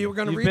now thought you were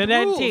going to You've read been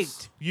the rules.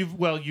 antiqued.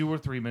 you were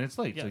 3 minutes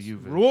late, so Yes.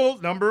 you've Rule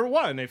number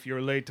 1: if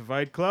you're late to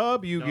Fight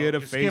Club, you No, get a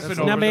you're face. skipping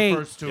Number over the 8.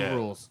 first 2 Yeah,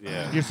 rules.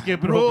 yeah. You're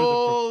skipping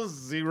over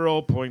the.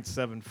 Rule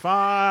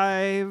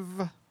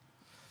 0.75.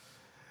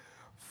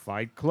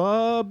 Fight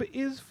Club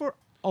is for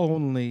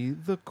only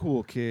the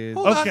cool kids.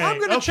 Hold on, Okay, I'm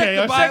going to okay, check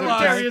the our bylaws.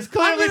 secretary has I'm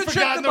clearly going to check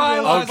forgotten the the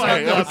rules. bylaws.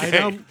 Okay, on this.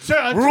 okay.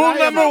 Sir, Rule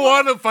number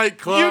 1 of Fight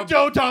Club. You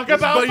don't talk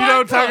about. but you Fight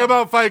don't talk Club.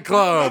 about Fight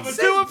Club. Number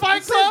 2 of Fight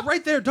It says Club.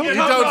 right there. Don't You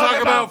talk don't about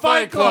talk about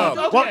Fight Club.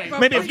 Okay. Well,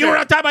 maybe if you were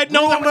on time, I'd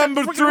know Rule that.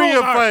 number 3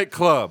 of Fight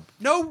Club.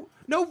 No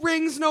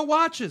rings, no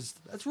watches.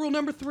 That's rule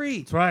number 3.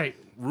 That's right.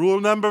 Rule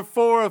number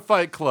 4 of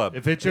Fight Club.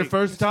 If it's your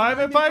first time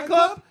at Fight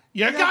Club,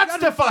 you got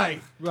to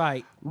fight.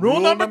 Right. Rule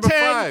number 10.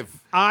 5.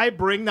 I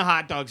bring the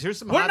hot dogs. Here's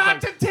some We're hot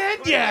not dogs. to 10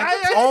 yet.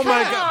 Oh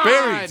my God,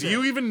 Barry! Do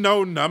you even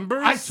know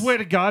numbers? I swear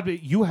to God,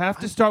 you have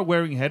to start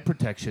wearing head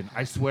protection.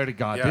 I swear to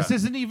God, Yeah. this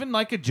isn't even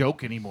like a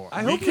joke anymore.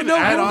 I We hope you can know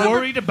add rule on- I'm number,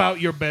 worried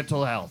about your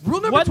mental health.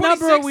 rule number What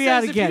 26 number are we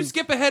at says again? if you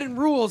skip ahead in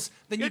rules,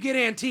 then you get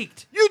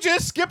antiqued. You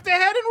just skipped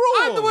ahead in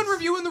rules. I'm the one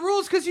reviewing the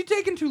rules because you're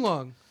taking too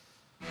long.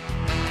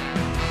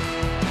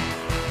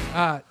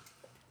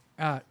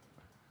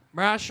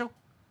 Marshall,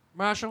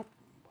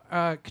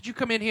 could you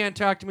come in here and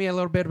talk to me a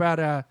little bit about?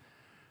 I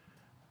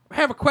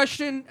have a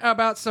question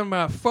about some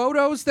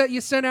photos that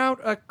you sent out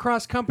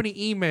across company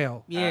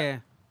email. Yeah.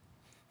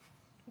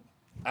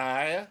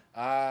 I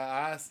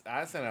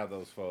sent out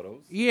those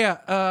photos.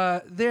 Yeah,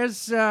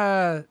 there's.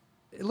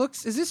 It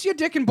looks. Is this your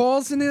dick and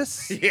balls in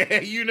this?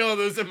 Yeah, you know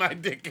those are my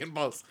dick and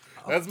balls.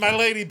 That's my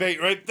lady bait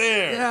right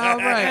there. Yeah, all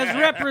right. As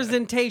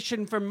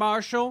representation from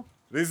Marshall,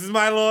 This is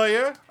my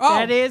lawyer. Oh,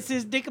 that is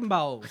his dick and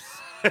balls.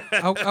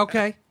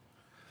 okay.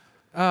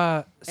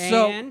 So,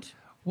 And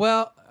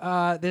well,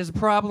 there's a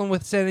problem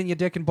with sending your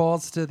dick and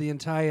balls to the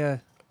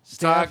entire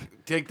staff.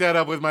 Take that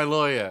up with my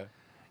lawyer.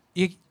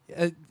 You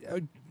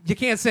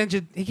can't send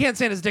he can't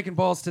send his dick and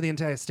balls to the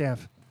entire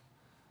staff.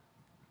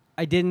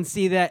 I didn't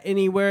see that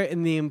anywhere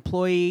in the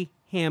employee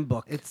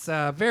handbook. It's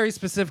very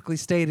specifically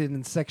stated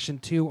in Section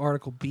 2,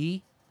 Article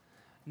B.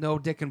 No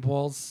dick and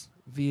balls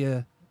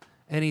via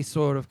any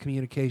sort of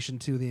communication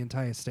to the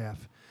entire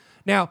staff.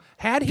 Now,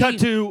 had he... Cut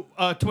to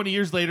 20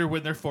 years later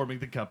when they're forming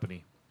the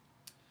company.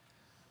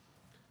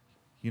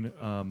 You know,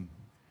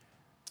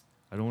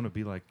 I don't want to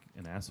be like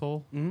an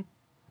asshole. Mhm.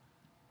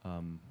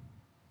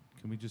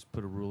 Can we just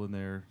put a rule in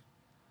there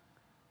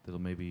that'll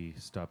maybe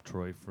stop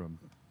Troy from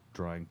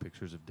drawing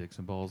pictures of dicks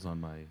and balls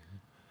on my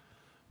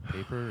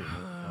paper?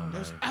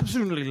 There's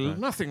absolutely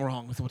nothing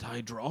wrong with what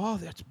I draw.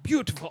 That's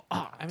beautiful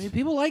art. I mean,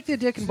 people like their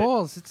dick and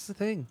balls. It's the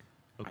thing.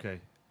 Okay,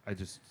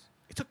 it's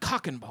a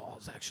cock and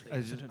balls, actually.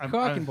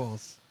 Cock and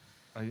balls.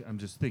 I'm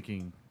just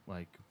thinking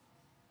like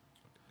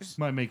this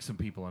might make some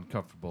people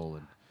uncomfortable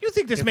and. You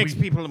think this If makes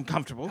we- people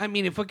uncomfortable? I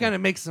mean, if we're going to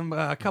make some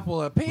a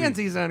couple of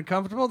pansies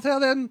uncomfortable,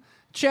 tell them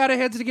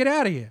chatterheads to get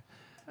out of here.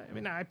 I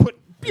mean, I put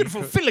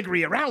beautiful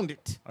filigree around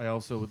it. I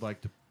also would like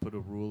to put a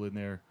rule in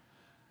there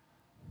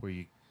where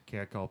you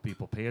can't call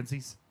people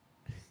pansies.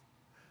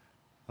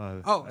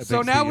 Oh, It so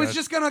makes now me, we're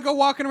just going to go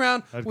walking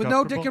around with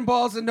no dick uncomfortable? and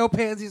balls and no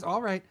pansies. All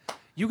right.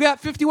 You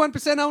got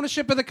 51%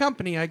 ownership of the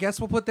company. I guess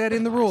we'll put that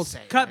in the rules.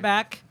 Cut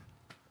back.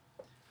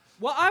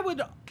 Well, I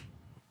would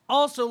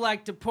also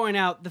like to point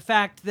out the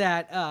fact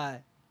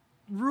that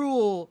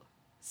Rule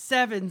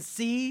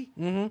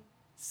 7C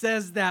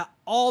says that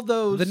all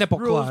those The nipple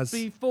rules clause.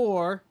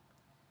 before...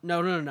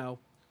 No.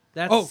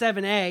 That's Oh.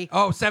 7A.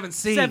 Oh,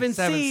 7C.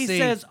 7C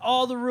says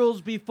all the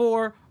rules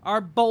before are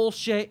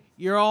bullshit.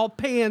 You're all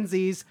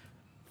pansies.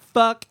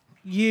 Fuck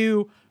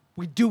you.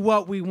 We do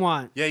what we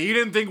want. Yeah, you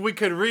didn't think we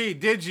could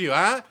read, did you?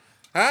 Huh?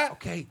 Huh?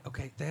 Okay.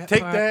 That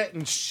Take part, that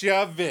and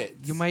shove it.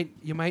 You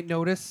might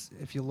notice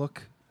if you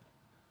look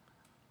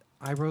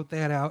I wrote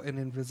that out in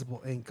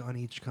invisible ink on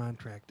each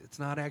contract. It's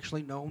not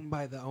actually known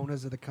by the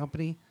owners of the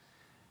company.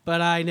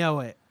 But I know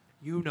it.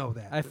 You know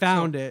that. I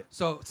found it.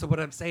 So what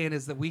I'm saying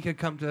is that we could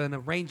come to an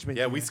arrangement.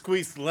 Yeah, here. we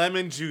squeezed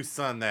lemon juice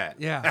on that.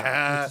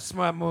 Yeah, it's a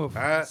smart move.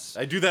 I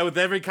do that with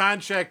every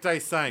contract I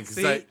sign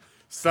See? because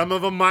some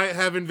of them might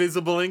have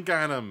invisible ink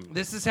on them.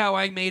 This is how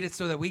I made it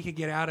so that we could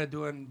get out of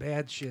doing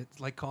bad shit,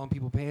 like calling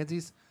people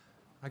pansies.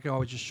 I can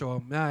always just show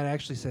them, nah, it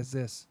actually says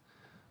this.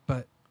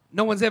 But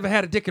no one's ever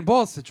had a dick and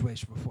balls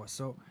situation before.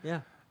 So,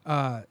 Yeah.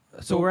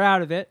 so We're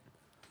out of it.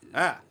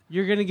 Ah,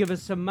 You're going to give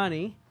us some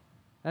money.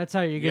 That's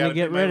how you're you going gotta to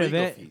get pay my rid of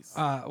legal it. fees.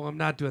 well, I'm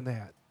not doing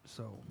that.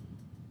 So,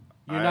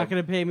 You're not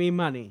going to pay me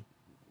money.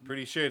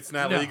 Pretty sure it's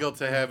not No. legal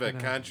to have a No.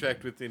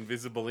 contract with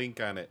invisible ink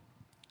on it.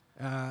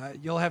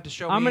 you'll have to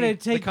show I'm me gonna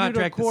take you the to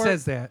contract that court.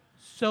 says that.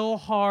 So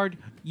hard,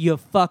 you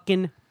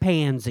fucking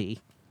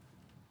pansy.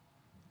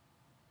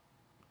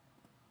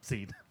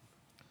 Scene.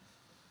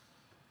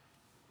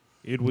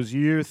 It was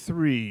year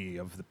 3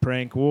 of the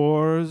prank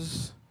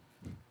wars.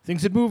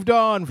 Things had moved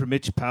on from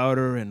itch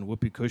powder and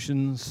whoopee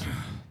cushions,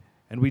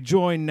 and we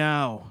join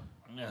now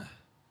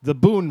the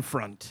Boone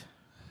Front,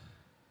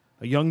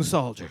 a young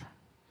soldier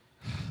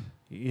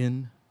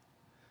in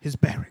his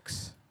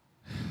barracks.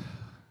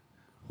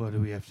 What do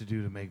we have to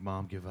do to make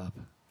Mom give up?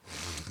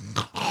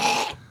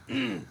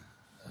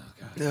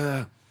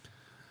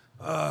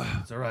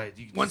 It's all right.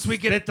 You Once just we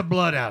get- spit the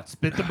blood out.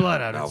 Spit the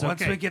blood out. Now, It's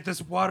once okay. we get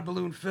this water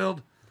balloon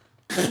filled,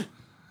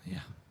 Yeah.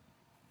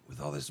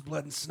 with all this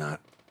blood and snot,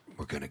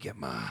 we're gonna get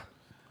Ma.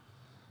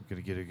 We're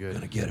gonna get her good.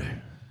 Gonna get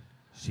her.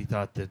 She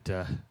thought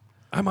that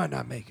I might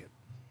not make it.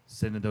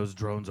 sending those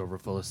drones over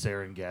full of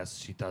sarin gas,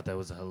 she thought that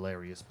was a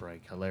hilarious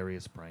prank.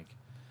 Hilarious prank.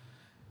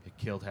 It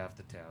killed half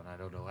the town. I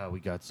don't know how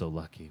we got so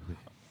lucky.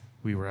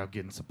 We were out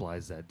getting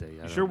supplies that day. I You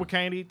don't sure know. we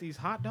can't eat these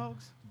hot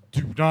dogs?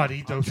 Do not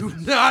eat those. Do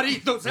not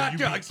eat those Are hot you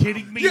dogs.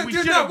 kidding me? Yeah, We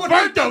dude, should no, have what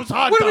burnt are we- those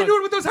hot What are we dogs.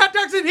 doing with those hot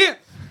dogs in here?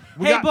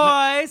 Hey,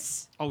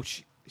 boys. Oh,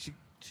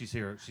 She's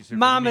here. She's here.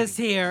 Mama's for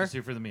the meeting. here. She's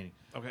here for the meeting.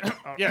 okay.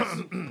 Yes.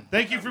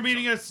 Thank you for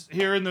meeting us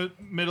here in the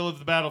middle of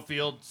the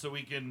battlefield so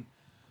we can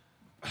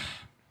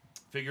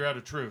figure out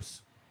a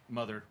truce,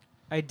 Mother.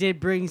 I did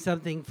bring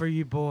something for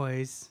you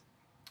boys.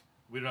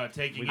 We're not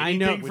taking I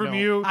know- anything we from don't.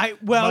 you.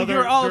 Mother,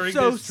 You're all during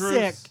so this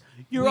truce. sick.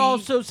 You're all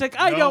so sick.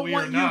 I No, don't we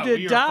are want not. you We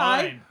to are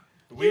die. fine.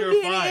 We You are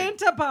need fine.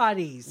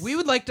 antibodies. We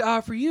would like to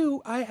offer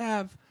you. I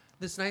have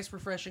this nice,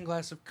 refreshing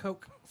glass of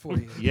Coke for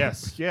you.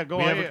 Yes. Yeah, go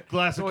we ahead. have a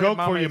glass Go of ahead,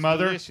 Coke for you, it's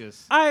Mother.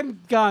 Delicious.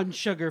 I'm gone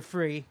sugar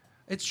free.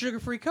 It's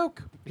sugar-free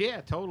Coke.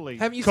 Yeah, totally.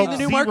 Haven't you Coke seen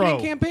the new Zero. marketing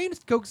campaign?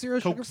 It's Coke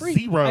Zero Coke sugar-free.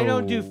 Zero. I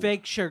don't do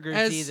fake sugars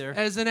As either.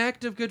 as an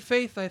act of good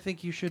faith, I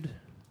think you should.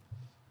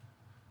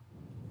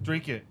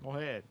 Drink it. Go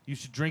ahead. You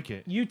should drink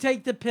it. You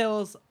take the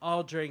pills,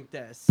 I'll drink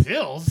this.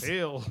 Pills?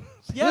 Ew.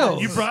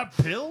 Yes. You brought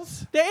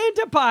pills? the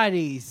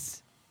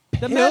antibodies.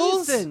 The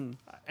Pills? medicine.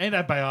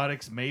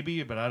 Antibiotics,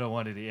 maybe, but I don't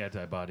want any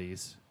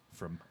antibodies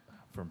from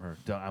her.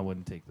 I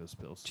wouldn't take those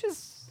pills.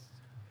 Just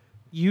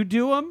you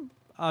do them,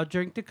 I'll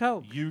drink the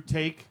Coke. You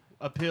take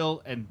a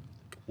pill and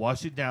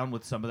wash it down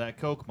with some of that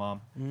Coke,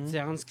 Mom.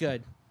 Sounds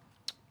good.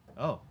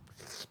 Oh.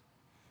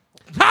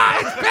 It's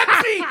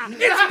not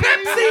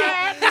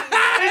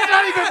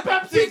even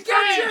Pepsi.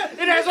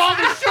 It has all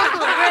the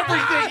sugar and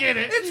everything in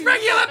it. It's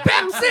regular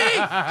Pepsi.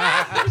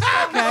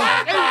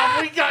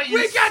 Mom, we got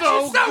you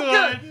so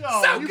good.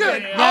 Oh, So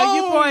good. man. Now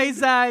you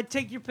boys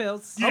take your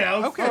pills. Yeah,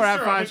 okay. for All right,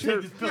 sure. fine, I'm sure.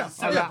 gonna take this pill to Yeah.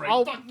 celebrate.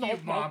 Oh, Fuck no, you,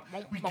 Mom.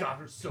 no, We no. got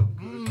her so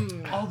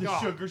good. All the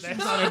sugar.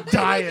 She's on a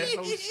diet.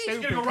 She's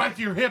gonna go right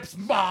to your hips,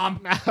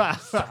 Mom.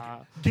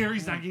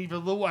 Gary's not even a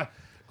little while.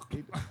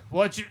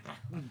 What's your...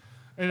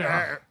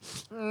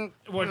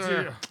 What's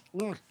your...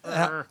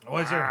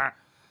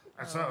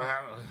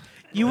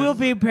 You will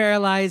be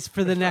paralyzed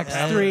for the next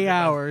 3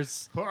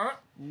 hours.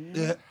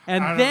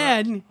 And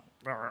then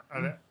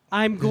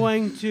I'm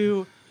going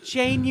to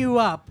chain you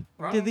up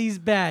to these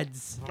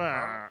beds.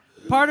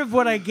 Part of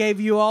what I gave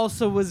you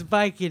also was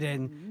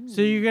Vicodin.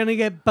 So you're going to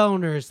get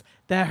boners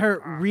that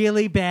hurt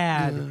really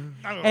bad.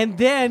 And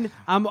then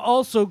I'm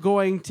also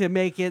going to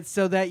make it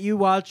so that you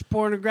watch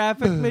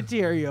pornographic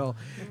material.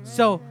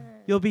 So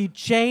you'll be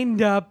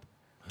chained up,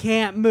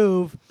 can't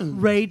move,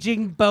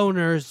 raging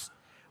boners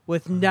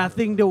with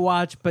nothing to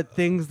watch but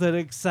things that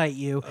excite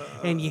you,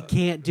 and you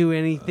can't do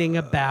anything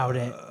about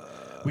it.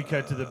 We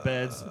cut to the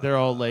beds. They're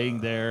all laying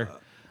there.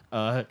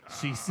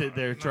 She's sitting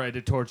there trying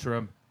to torture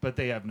them, but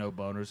they have no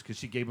boners because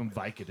she gave them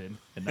Vicodin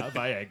and not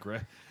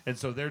Viagra. And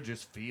so they're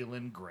just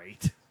feeling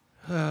great.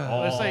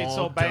 This ain't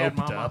so bad,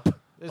 doped Mama. up.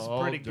 This is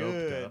All pretty doped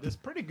good. up. This is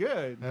pretty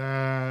good.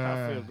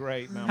 I feel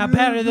great, man. How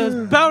bad are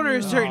those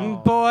boners hurting,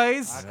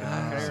 boys?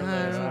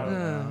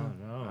 I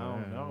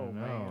don't know,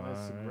 man.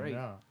 That's great.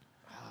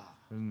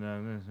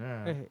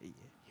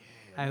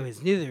 I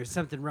always knew there was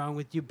something wrong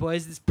with you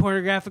boys. This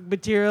pornographic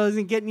material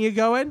isn't getting you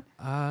going?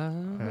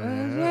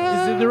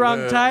 Is it the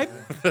wrong type?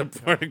 The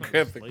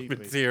pornographic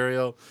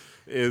material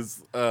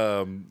is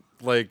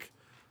like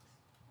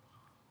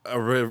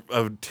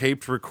a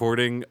taped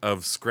recording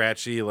of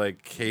scratchy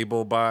like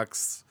cable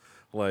box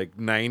like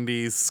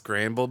 90s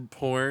scrambled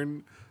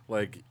porn,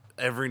 like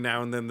every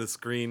now and then the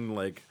screen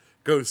like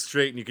goes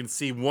straight and you can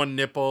see one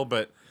nipple,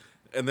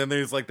 and then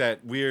there's like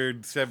that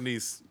weird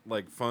 70s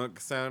like funk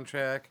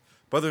soundtrack.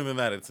 But other than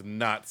that, it's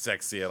not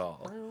sexy at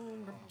all.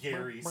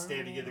 Gary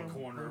standing in the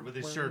corner with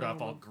his shirt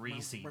off, all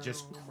greasy,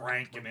 just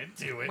cranking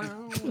into it.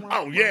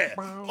 Oh yeah!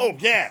 Oh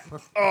yeah!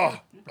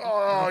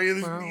 Oh,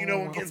 you know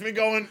what gets me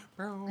going?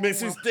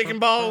 Mrs. Dick and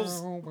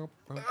Balls.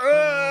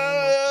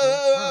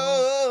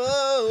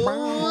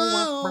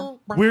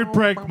 Weird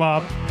prank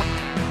mob.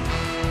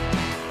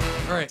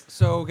 All right,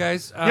 so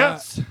guys.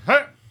 Yes.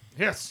 Hey.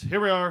 Yes. Here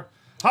we are.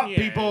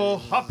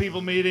 Hot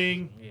people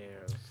meeting.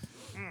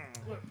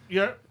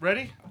 Yeah.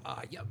 Ready?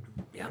 Yep.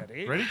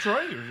 Ready,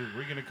 Troy? Are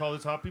we gonna call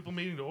this hot people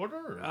meeting to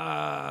order?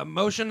 Or?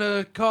 Motion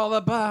to call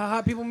up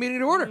hot people meeting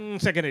to order.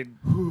 Seconded.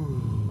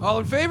 All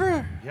in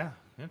favor? Yeah.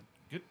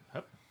 Good.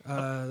 Hup.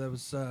 That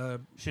was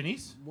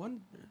Shanice?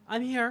 one.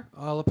 I'm here.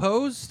 All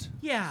opposed?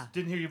 Yeah.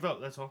 Didn't hear your vote.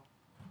 That's all.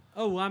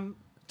 Oh, I'm.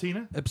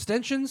 Tina?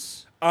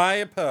 Abstentions? I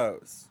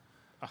oppose.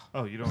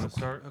 Oh, you don't want to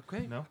start?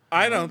 Okay. No.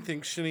 I don't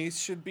think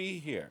Shanice should be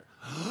here.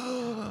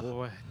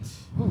 What?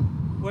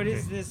 What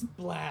is this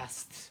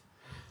blast?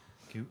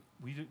 Okay,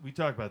 we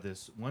talked about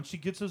this. Once she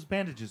gets those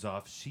bandages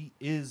off, she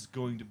is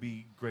going to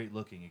be great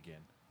looking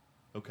again.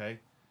 Okay?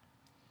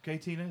 Okay,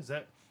 Tina? Is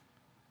that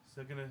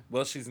gonna...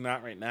 Well, she's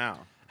not right now.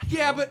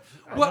 Yeah, but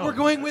what we're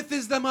going with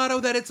is the motto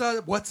that it's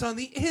what's on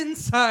the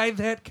inside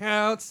that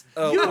counts.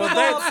 Oh, You well, of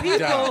all that's people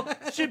dumb.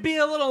 should be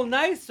a little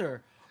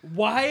nicer.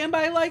 Why am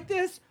I like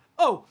this?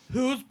 Oh,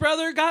 whose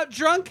brother got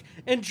drunk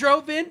and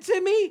drove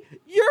into me?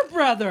 Your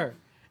brother.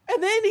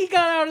 And then he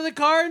got out of the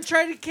car and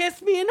tried to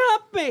kiss me and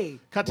hug me.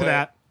 Cut to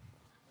that.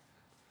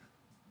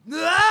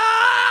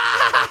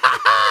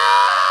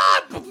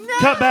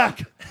 Cut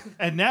back!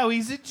 And now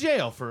he's in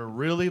jail for a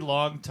really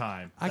long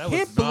time. I That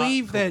can't was not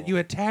believe that cool. you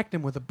attacked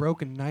him with a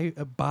broken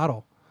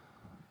bottle.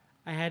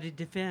 I had to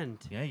defend.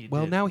 Yeah, you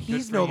Well, did. now Good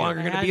he's for no you. longer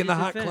I going to had be in to the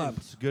hot defend. club.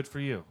 It's good for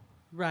you.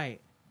 Right.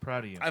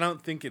 Proud of you. I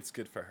don't think it's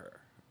good for her.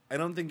 I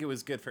don't think it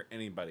was good for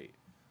anybody.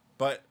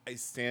 But I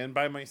stand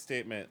by my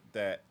statement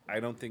that I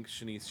don't think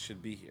Shanice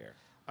should be here.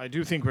 I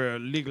do think we're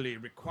legally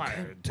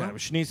required to have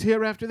Shanice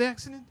here after the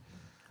accident.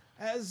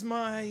 As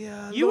my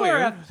You lawyer.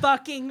 are a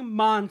fucking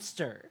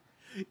monster.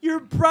 Your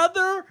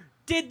brother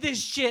did this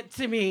shit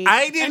to me.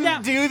 I and didn't now-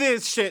 do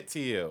this shit to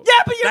you. Yeah,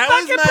 but your that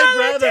was fucking my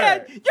brother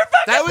brother. did. Your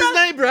fucking That was brother.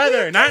 my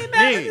brother, you not came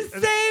out of me. the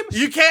same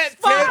You can't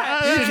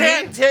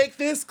spot. take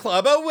this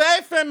club away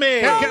from me.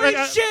 Holy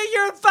shit,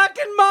 you're a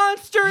fucking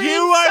monster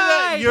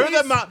You're inside.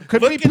 the monster.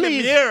 Could Look we in the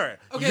please- mirror.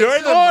 Okay, You're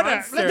so the order.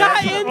 monster.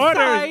 Not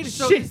inside.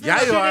 So Shit. is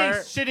Yeah, you are.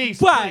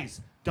 Shanice, What?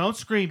 please. Don't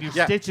scream. Your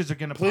Yeah. stitches are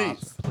going to pop.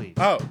 Please. Please.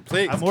 Oh,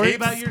 please. I'm worried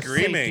keep about your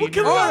screaming. safety. Well,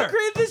 can we Order. all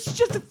agree this is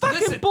just a fucking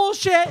Listen.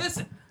 bullshit?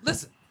 Listen.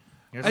 Yes,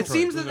 It that's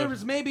seems right. that there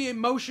was maybe a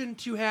motion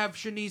to have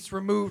Shanice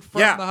removed from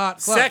Yeah, the hot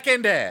club.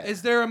 seconded.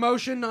 Is there a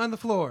motion on the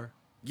floor?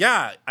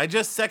 Yeah, I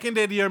just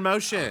seconded your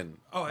motion.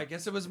 Oh, I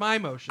guess it was my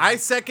motion. I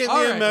second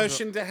All the right.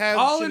 motion to have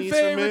All Shanice in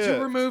favor removed. to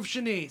remove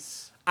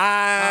Shanice.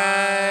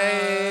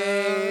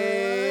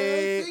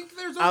 I think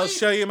there's I'll only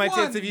show you my one.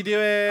 tits if you do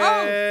it.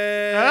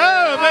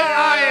 Oh.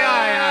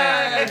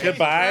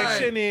 Goodbye, All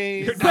right.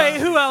 Shanice. Wait,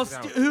 who else?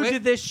 Who Wait.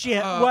 did this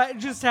shit? What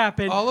just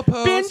happened? all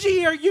opposed.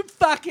 Benji, are you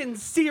fucking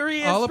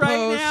serious All right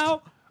opposed.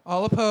 now?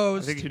 All I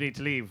opposed. think you need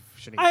to leave,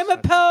 Shanice. I'm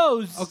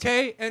opposed.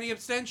 Okay, any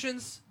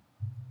abstentions?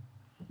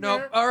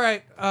 No. All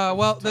right.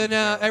 Well, then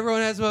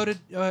everyone has voted.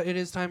 It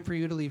is time for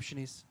you to leave,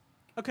 Shanice.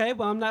 Okay,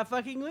 well, I'm not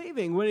fucking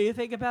leaving. What do you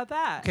think about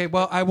that? Okay,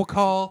 well, I will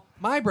call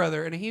my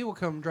brother, and he will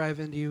come drive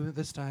into you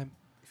this time.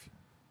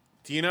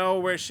 Do you know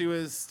where she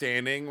was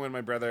standing when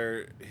my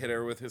brother hit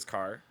her with his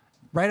car?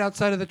 Right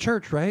outside of the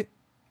church, right?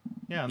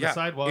 Yeah, on the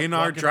sidewalk. in our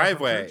walking off from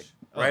driveway, church.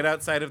 right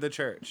outside of the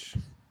church.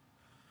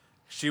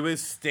 She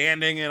was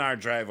standing in our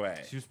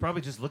driveway. She was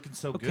probably just looking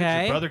so good.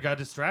 Okay. Your brother got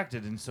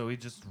distracted, and so he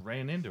just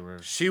ran into her.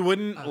 She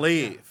wouldn't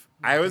leave.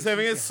 I was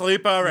having a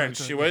sleepover, and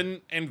she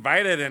wouldn't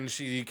invite it, and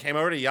she came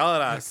over to yell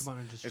at us, come on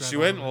and just and drive she on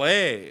wouldn't over.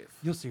 leave.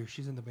 You'll see her.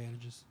 She's in the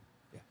bandages.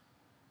 Yeah.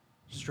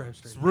 Just drive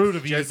straight. It's rude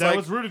of you. Just That like-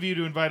 was rude of you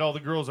to invite all the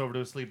girls over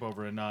to a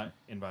sleepover and not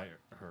invite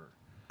her.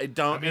 I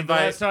don't I mean, the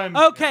invite. last time.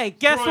 Okay,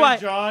 guess Troy what?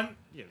 and John.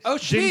 Oh,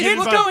 Didn't Shanice, get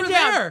what's invited. going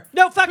down. there?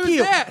 No, fuck Who's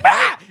you.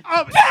 that?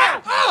 Oh,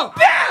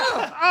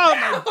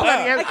 my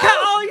bloody I cut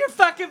all your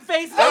fucking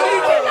faces. You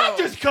did not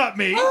just cut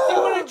me. You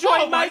want to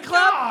join Oh my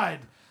club? God.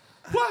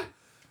 What?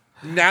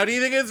 Now, do you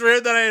think it's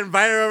weird that I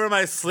invite her over to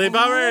my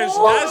sleepover and she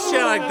does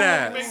shit like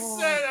that? Makes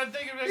sense. I'm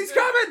thinking it makes He's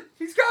sense. coming.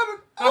 He's coming.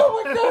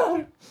 Oh, my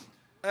God.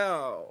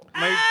 Oh,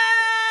 my.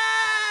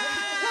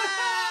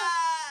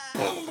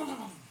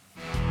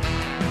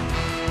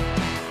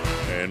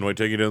 And we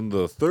take it in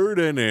the third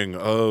inning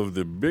of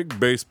the big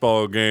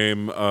baseball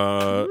game.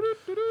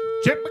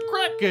 Chip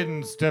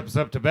McCracken steps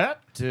up to bat.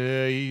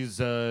 He's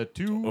 2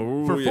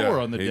 for 4 yeah.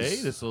 on the day.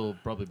 He's- This will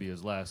probably be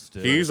his last.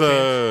 He's chance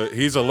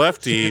a to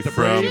lefty get the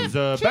from.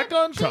 Braves back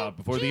on top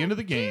before the end of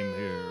the game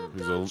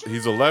here.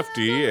 He's a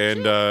lefty,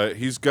 and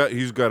he's got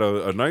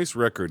a nice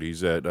record.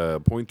 He's at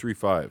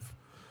 .35.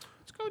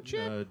 Let's go,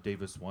 Chip.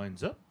 Davis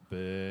winds up.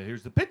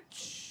 Here's the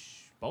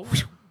pitch. Ball.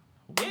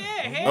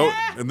 Yeah.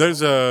 Oh, and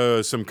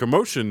there's some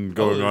commotion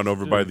going on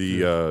over by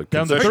the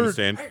down the concession third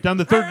stand. down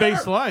the third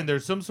base line.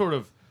 There's some sort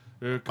of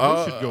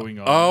commotion going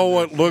on. Oh,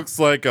 it looks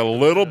like a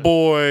little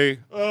boy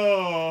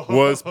Oh,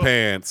 was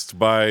pantsed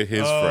by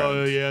his Oh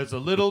friend. yes, a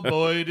little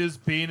boy and his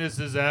penis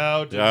is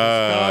out, and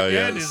Ah, his cock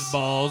and yes. his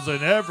balls,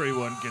 and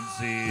everyone can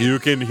see. You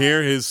can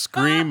hear his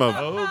scream of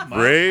Oh,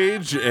 my.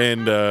 rage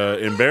and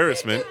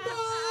embarrassment.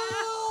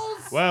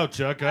 Wow,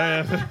 Chuck,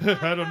 I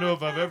don't know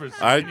if I've ever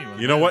seen anyone.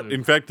 You know that. what?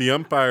 In fact, the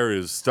umpire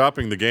is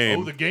stopping the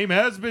game. Oh, the game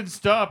has been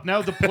stopped.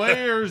 Now the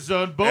players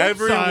on both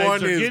Everyone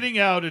sides are is- getting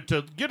out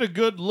to get a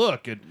good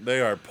look. And They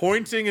are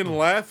pointing and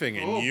laughing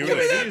in Oh, unison.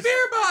 boy, he is-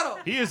 bottle.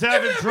 He is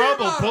having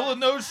trouble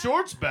pulling those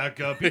shorts back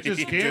up. He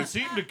just can't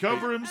seem to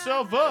cover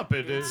himself up.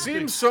 It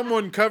Seems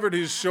someone covered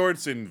his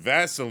shorts in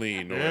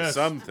Vaseline or Yes.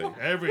 something.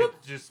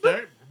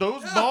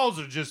 Those balls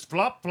are just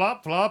flop,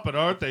 flop, flopping,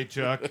 aren't they,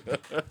 Chuck?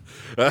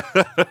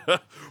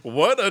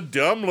 What a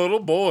dumb little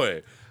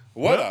boy.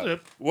 Well,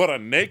 What a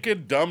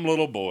naked, dumb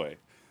little boy.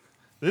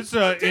 This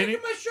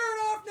Taking my shirt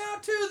off now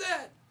too.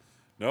 Then.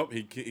 Nope,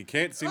 he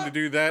can't seem to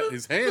do that.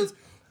 His hands.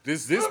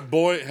 Does this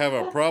boy have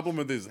a problem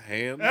with his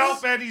hands?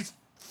 help, and he's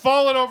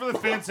fallen over the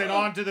fence and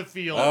onto the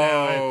field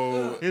now.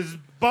 Oh. And his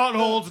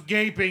butthole's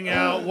gaping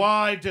out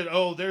wide.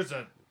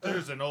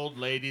 There's an old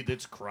lady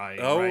that's crying.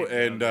 Oh, right now.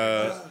 and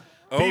oh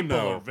People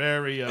are no.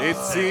 very. It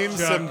seems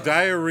Chuck. some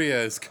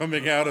diarrhea is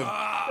coming out of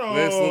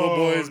this little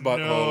boy's butthole.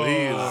 No. He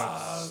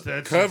is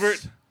That's covered.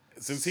 just-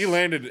 Since he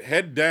landed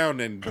head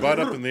down and butt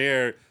up in the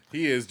air,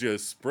 he is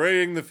just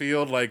spraying the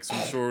field like some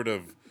sort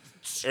of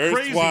crazy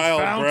erstwhile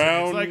fountain.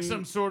 brown. It's like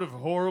some sort of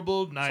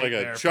horrible like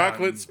nightmare. a chocolate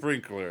fountain.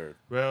 sprinkler.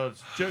 Well,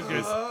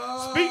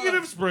 speaking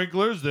of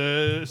sprinklers,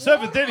 the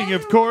seventh inning,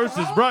 of course,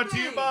 is brought to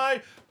you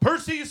by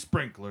Percy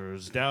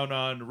Sprinklers down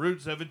on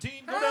Route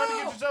 17. Go down to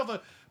get yourself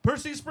a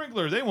Percy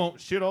Sprinkler. They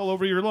won't shit all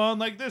over your lawn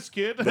like this,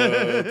 kid.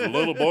 The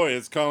little boy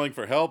is calling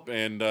for help,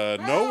 and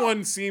no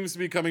one seems to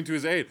be coming to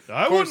his aid.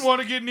 I Of wouldn't course,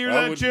 want to get near I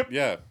that would- chip.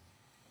 Yeah.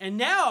 And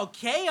now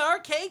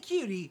KRK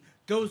Cutie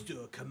goes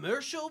to a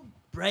commercial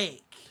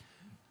break.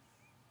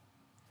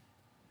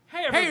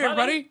 Hey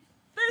everybody.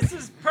 This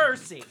is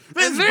Percy.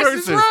 This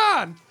is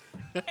Ron.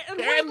 And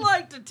we'd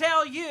like to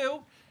tell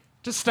you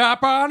To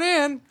stop on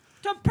in.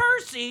 to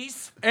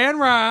Percy's, And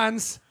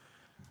Ron's.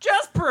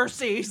 just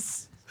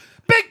Percy's.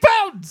 Big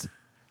fountains!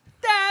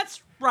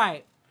 That's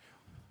right.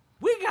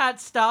 We got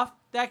stuff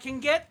that can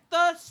get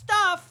the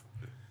stuff.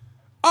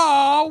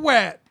 All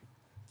wet.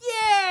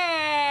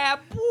 Yeah,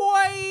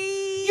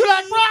 boy. You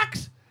like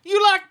rocks?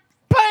 You like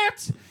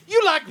plants?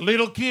 You like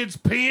little kids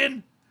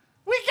peeing?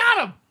 We got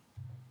them!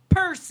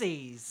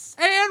 Percy's.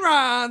 And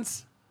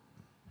Ron's.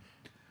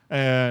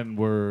 And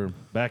we're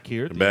back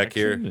here. at the Back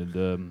action,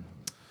 here. And,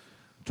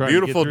 trying to get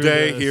Beautiful through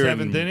day the here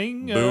seventh in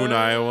inning. Boone,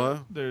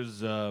 Iowa.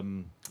 There's,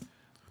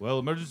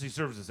 emergency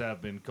services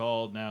have been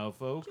called now,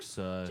 folks.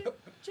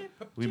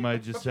 We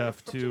might just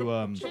have to,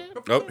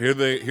 Oh, here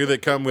they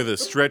come with a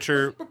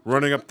stretcher,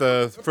 running up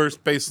the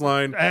first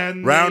baseline,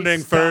 And rounding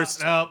they stop.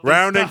 first, Nope, they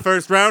rounding stop.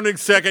 first, rounding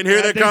second.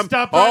 Here they come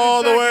stop right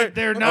all a the way. second.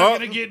 They're not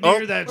going to get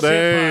near that chip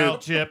they pile,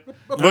 Chip.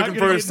 Not looking gonna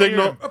for a get near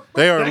signal. him.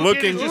 They are That kid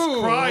looking. is just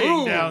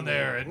crying down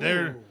there,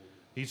 and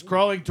he's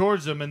crawling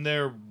towards them, and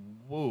they're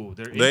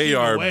They inching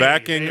are away.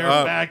 backing They are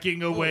up.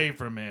 backing away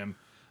from him.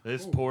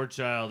 This poor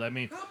child. I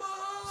mean,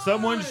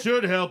 someone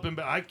should help him,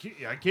 but I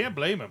can't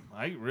blame him.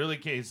 I really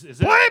can't. Is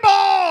that, Play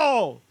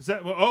ball! is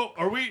that? Oh,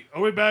 are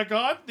we back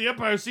on? The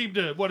umpire seemed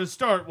to want to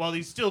start while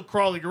he's still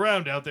crawling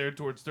around out there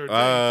towards third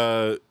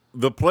base.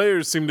 The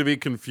players seem to be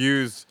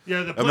confused.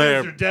 Yeah, the and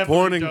players they're are definitely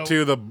pointing don't-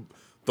 to the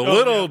Oh,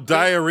 little yeah.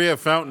 diarrhea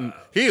fountain.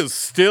 He is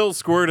still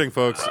squirting,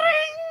 folks.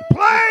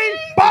 Play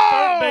Third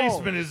ball!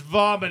 baseman is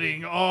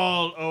vomiting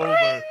all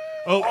over.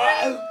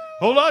 Oh,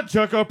 hold on,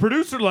 Chuck. Our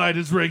producer line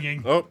is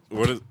ringing. Oh,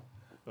 what is?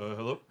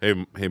 Hello. Hey,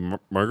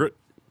 Margaret.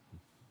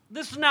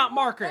 This is not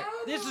Margaret.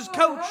 This is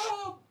Coach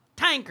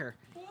Tanker.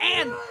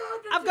 And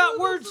I've got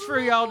words for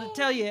y'all to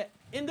tell you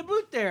in the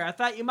booth there. I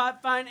thought you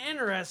might find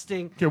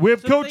interesting. Okay, we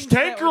have Some Coach things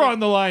that Tanker were- on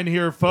the line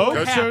here, folks.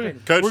 What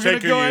happened? Coach We're gonna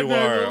Tanker, go ahead you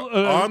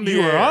and, are on the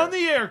you air. are on the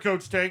air,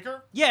 Coach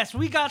Tanker. Yes,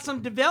 we got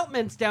some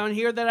developments down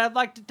here that I'd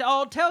like to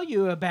all tell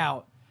you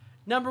about.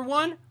 Number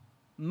one,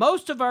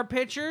 most of our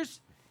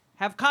pitchers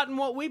have caught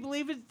what we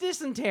believe is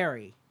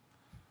dysentery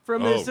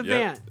from this yeah.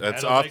 event.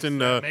 That's That often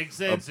makes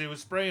sense. It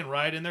was spraying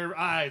right in their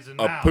eyes and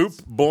a mouths.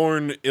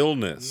 poop-borne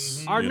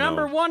illness. Our you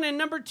number know. one and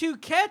number two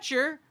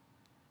catcher,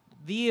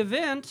 the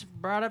event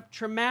brought up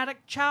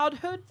traumatic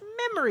childhood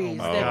memories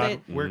Oh, that God,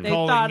 they, we're they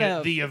calling thought it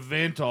of. the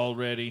event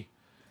already.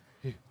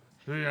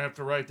 We have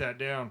to write that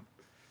down.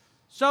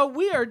 So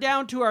we are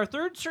down to our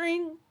third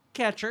string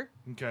catcher,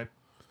 Okay.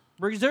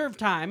 reserve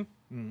time.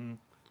 Mm-hmm.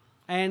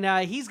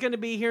 And he's going to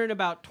be here in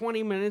about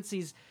 20 minutes.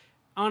 He's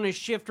on his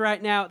shift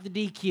right now at the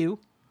DQ.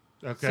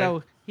 Okay.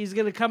 So he's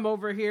going to come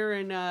over here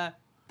and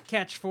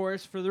catch for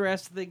us for the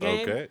rest of the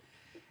game. Okay.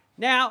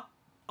 Now,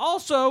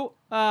 also,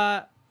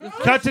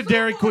 Cut to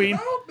Dairy Queen.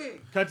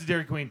 Cut to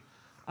Dairy Queen.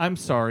 I'm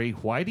sorry.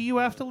 Why do you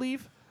have to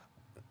leave?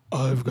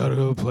 I've got to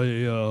go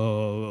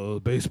play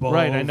baseball.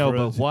 Right, I know, for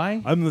but us.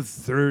 why? I'm the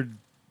third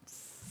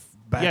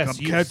backup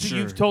catcher.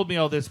 You've told me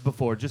all this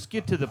before. Just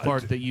get to the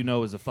part that you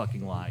know is a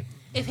fucking lie.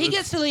 If he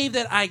gets to leave,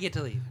 then I get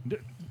to leave.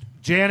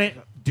 Janet,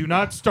 do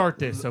not start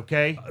this,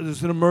 okay?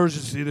 There's an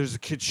emergency. There's a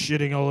kid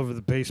shitting all over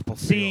the baseball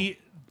field. See,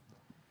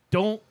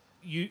 don't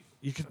you...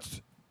 You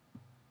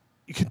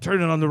can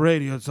turn it on the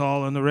radio. It's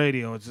all on the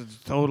radio. It's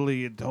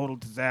totally a total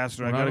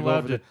disaster. We're I not gotta go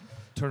allowed over to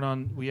turn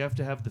on... We have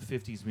to have the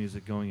 50s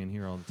music going in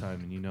here all the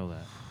time, and you know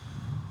that.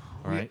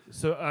 All right?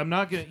 So I'm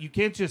not going to... You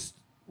can't just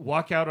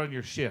walk out on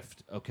your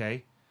shift,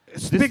 okay?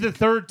 This is the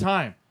third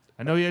time.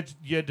 I know you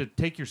had to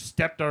take your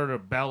stepdaughter to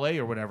ballet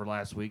or whatever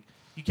last week.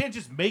 You can't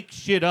just make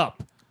shit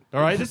up. All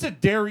right? This is a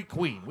Dairy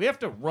Queen. We have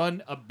to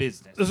run a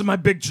business. This is my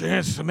big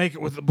chance to make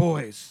it with the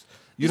boys.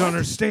 You don't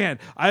understand.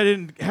 I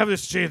didn't have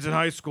this chance in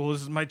high school.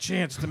 This is my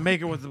chance to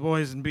make it with the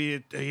boys and be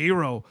a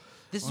hero.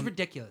 This is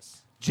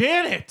ridiculous.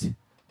 Janet!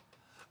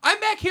 I'm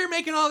back here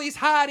making all these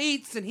hot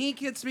eats, and he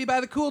gets me by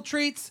the cool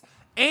treats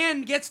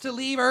and gets to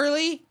leave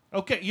early.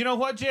 Okay, you know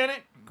what,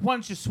 Janet? Why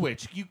don't you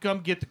switch? You come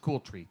get the cool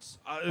treats.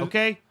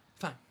 Okay?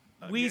 Fine.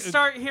 We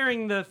start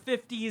hearing the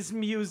 50s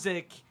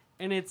music,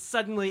 and it's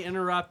suddenly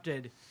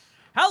interrupted.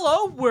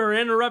 Hello, we're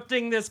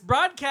interrupting this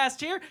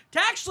broadcast here to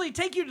actually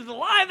take you to the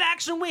live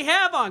action we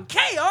have on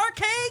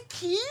KRK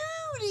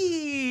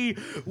Cutie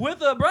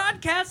with a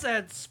broadcast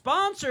that's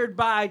sponsored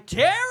by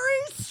Terry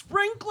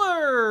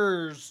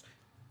Sprinklers.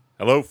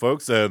 Hello,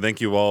 folks. Thank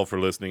you all for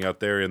listening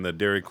out there in the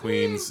Dairy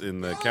Queens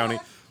in the county.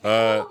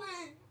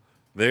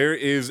 There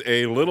is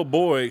a little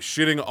boy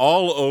shitting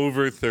all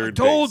over third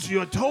base.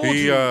 I told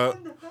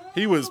you.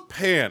 He was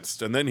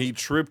pantsed, and then he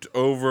tripped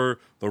over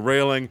the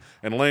railing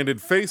and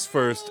landed face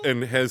first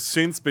and has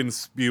since been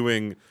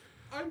spewing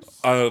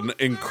an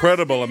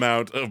incredible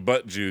amount of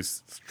butt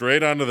juice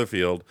straight onto the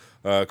field,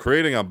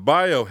 creating a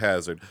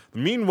biohazard.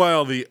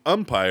 Meanwhile, the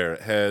umpire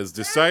has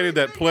decided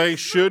that play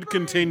should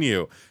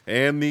continue,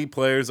 and the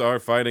players are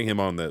fighting him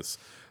on this.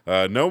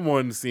 No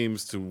one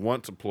seems to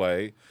want to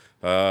play,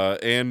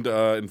 and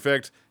in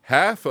fact,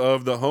 half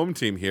of the home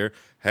team here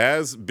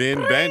has been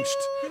benched.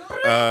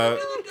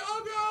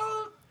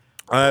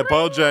 I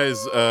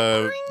apologize,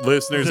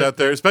 listeners out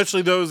there,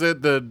 especially those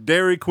at the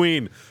Dairy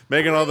Queen,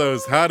 making all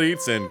those hot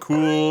eats and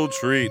cool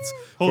treats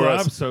Hold for on,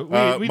 us. I'm so...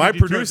 We My need to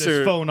turn producer,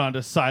 this phone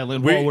onto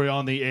silent we- while we're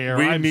on the air.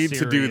 we I'm need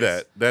to do serious.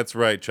 that. That's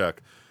right,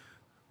 Chuck.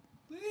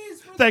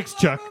 Thanks,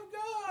 Chuck.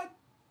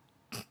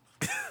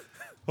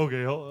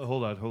 Okay,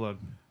 hold on.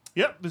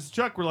 Yep, this is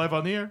Chuck. We're live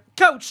on the air.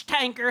 Coach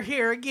Tanker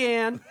here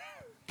again.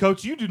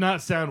 Coach, you do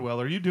not sound well.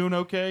 Are you doing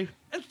okay?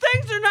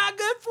 Things are not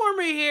good for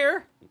me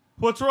here.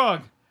 What's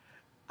wrong?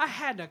 I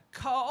had to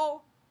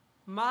call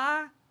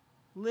my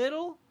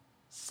little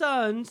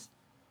son's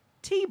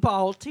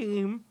T-ball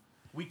team.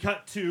 We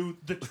cut to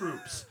the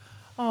troops.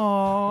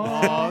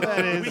 Aww,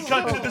 that is. We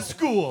cut to the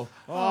school.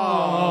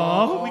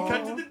 Aww. We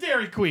cut to the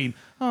Dairy Queen.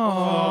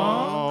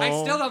 Aww.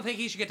 I still don't think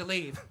he should get to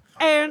leave.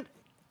 And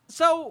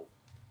so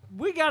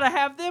we got to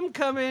have them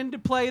come in to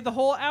play the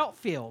whole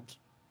outfield.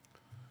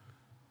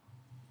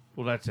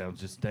 Well, that sounds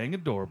just dang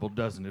adorable,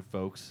 doesn't it,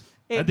 folks?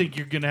 I It- think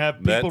you're going to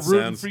have That people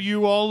rooting sounds- for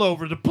you all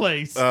over the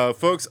place.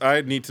 Folks,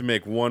 I need to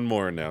make one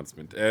more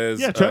announcement. As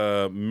Yeah,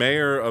 Chuck.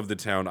 mayor of the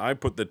town, I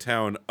put the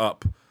town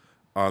up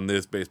on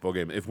this baseball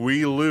game. If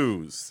we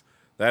lose,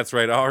 that's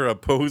right, our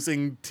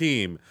opposing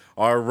team,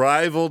 our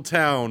rival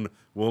town,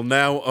 will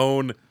now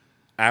own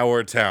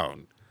our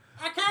town.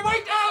 I can't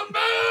wait to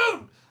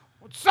move!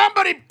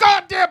 Somebody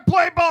goddamn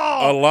play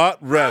ball! A lot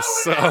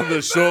rests on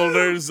the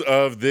shoulders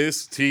of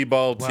this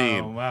T-ball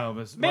team. Wow,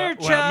 Mayor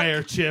wow, Chuck.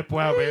 Mayor Chip.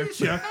 Wow, Mayor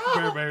Chuck.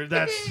 Mayor,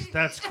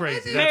 that's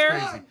crazy. That's Mayor.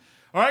 crazy.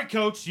 All right,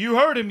 Coach, you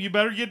heard him. You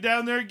better get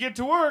down there and get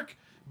to work.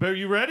 Better,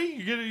 you ready?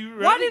 You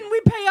ready? Why didn't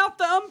we pay off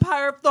the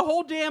umpire if the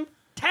whole damn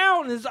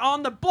town is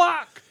on the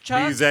block,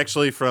 Chuck? He's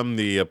actually from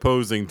the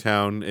opposing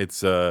town.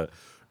 It's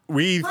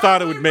we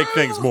thought it would make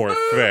things more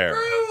fair.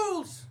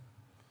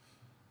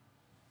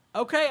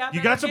 Okay, I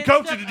You got some better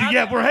get coaching to stuff- do.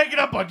 Yeah, we're hanging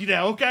up on you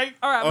now, okay?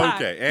 All right, bye.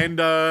 Okay, and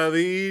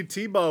the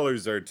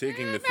T-ballers are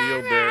taking the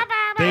field there.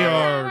 They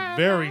are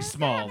very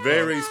small.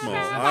 Very small.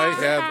 I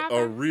have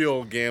a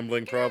real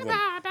gambling problem,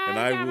 and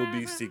I will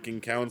be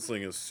seeking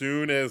counseling as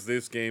soon as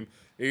this game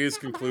is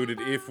concluded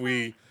if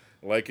we,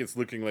 like it's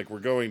looking like we're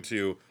going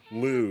to,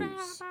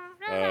 lose.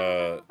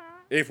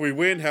 If we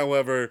win,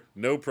 however,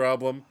 no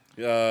problem.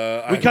 We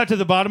cut to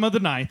the bottom of the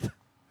ninth.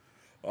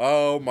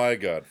 Oh my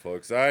God,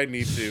 folks! I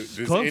need to.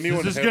 Does Close. anyone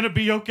This is have- going to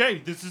be okay.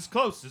 This is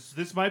close.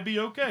 This might be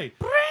okay.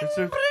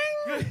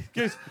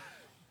 Guys,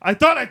 I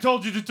thought I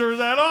told you to turn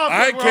that off.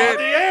 I when we're can't.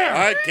 on the air.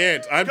 I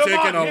can't. I'm Come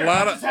taking on, a here,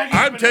 lot just of. hang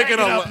I'm up taking and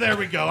a hang it lot. up. There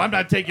we go. I'm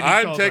not taking.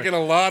 I'm any taking a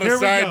calls. lot of Here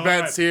we side go.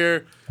 bets All right.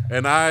 here,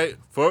 and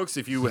folks,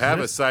 if you have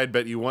a side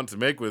bet you want to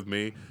make with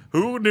me,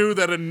 who knew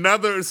that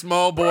another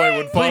small boy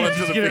would fall Please, into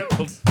just the get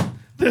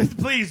field?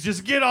 Please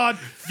just get on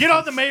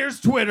the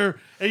mayor's Twitter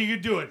and you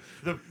can do it.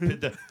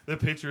 The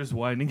picture is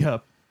winding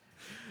up.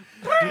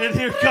 And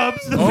here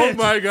comes the Oh pitch.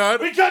 my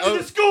God! We cut to Oh,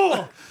 the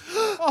school.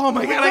 Oh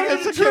my god, I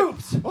got the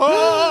troops.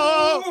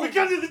 Oh, We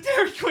got to the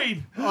Dairy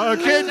Queen. I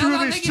can't do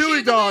these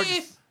chili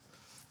dogs.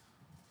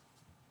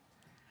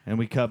 And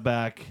we cut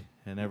back,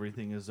 and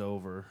everything is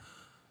over,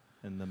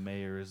 and the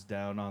mayor is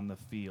down on the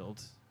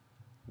field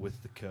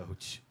with the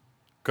coach.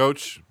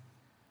 Coach,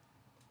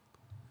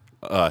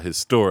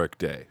 historic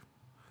day.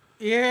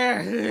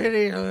 Yeah,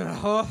 Here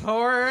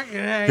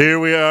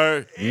we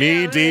are,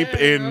 knee deep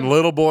in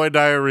little boy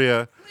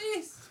diarrhea.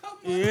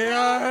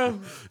 yeah.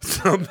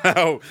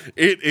 Somehow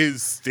it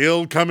is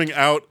still coming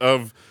out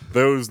of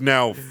those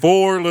now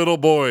 4 little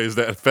boys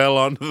that fell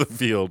onto the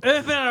field.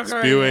 It's been a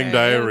great Spewing day.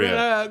 diarrhea. It's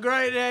been a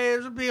great day.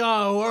 It's been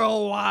on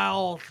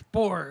worldwide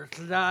sports,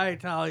 I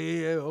tell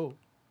you.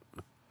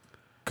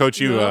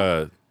 Coach,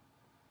 you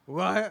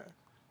What?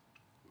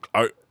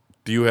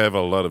 do you have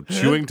a lot of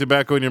chewing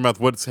tobacco in your mouth?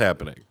 What's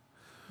happening?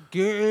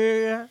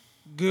 Gooey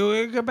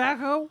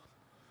tobacco?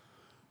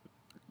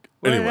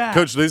 What is Anyway, that?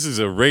 Coach, this is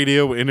a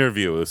radio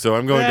interview, so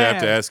I'm going to have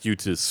to Yeah. ask you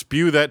to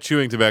spew that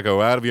chewing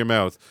tobacco out of your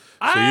mouth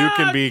so you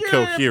can be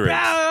coherent.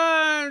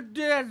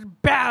 That's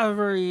bad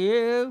for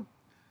you.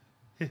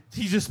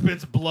 He just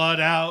spits blood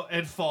out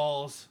and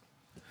falls.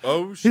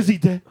 Oh, shit. Is he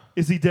dead?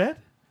 Is he dead?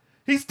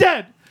 He's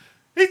dead.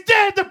 He's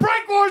dead. The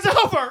break war's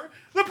over.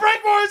 The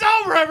break war is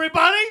over,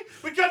 everybody.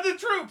 We got the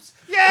troops.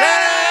 Yeah!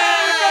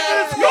 We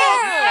got the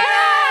score.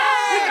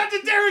 We got the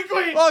Dairy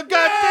Queen. Oh, God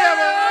damn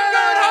it. I'm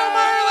going home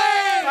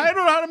early. I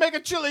don't know how to make a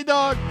chili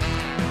dog.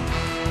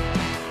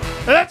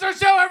 And that's our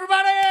show,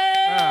 everybody.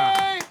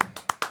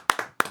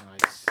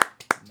 Nice.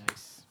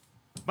 Nice.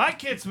 Mike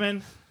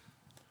Kitzman,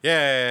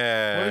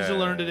 Yeah. what did you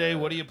learn today?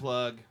 What do you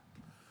plug?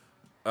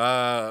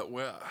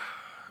 Well,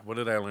 what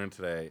did I learn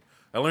today?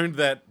 I learned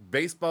that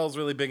baseball's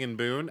really big in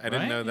Boone. I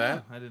didn't Right? know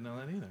that. Yeah, I didn't know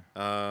that either.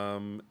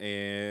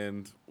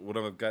 And what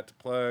I've got to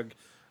plug,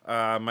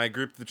 my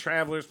group, The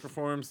Travelers,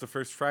 performs the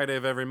first Friday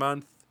of every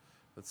month.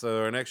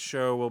 So our next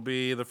show will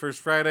be the first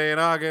Friday in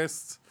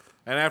August.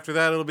 And after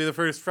that, it'll be the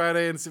first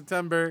Friday in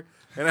September.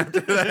 And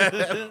after that,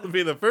 it'll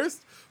be the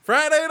first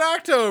Friday in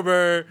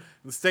October.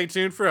 And stay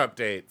tuned for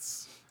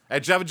updates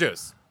at Java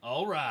Juice.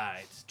 All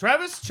right.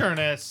 Travis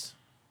Chernus.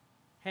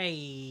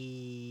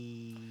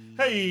 Hey.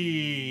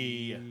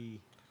 Hey.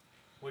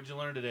 What'd you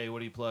learn today?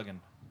 What are you plugging?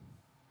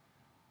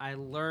 I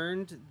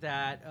learned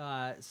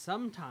that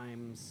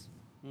sometimes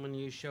when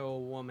you show a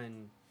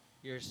woman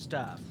your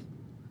stuff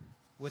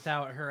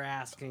without her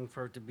asking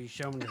for it to be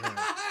shown to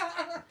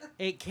her,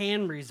 it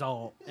can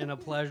result in a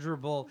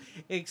pleasurable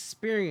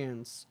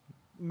experience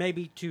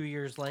maybe 2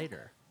 years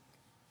later.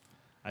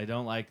 I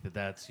don't like that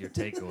that's your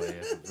takeaway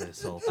of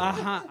this whole thing.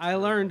 I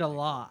learned a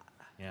lot.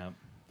 Yeah.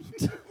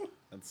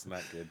 That's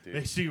not good, Make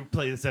dude. sure you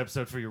play this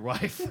episode for your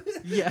wife.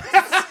 Yes.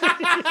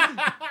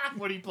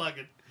 What are you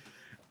plugging?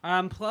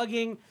 I'm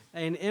plugging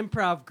an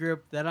improv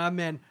group that I'm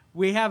in.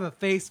 We have a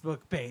Facebook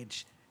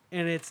page,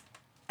 and it's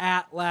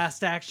at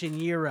Last Action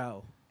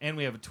Euro. And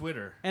we have a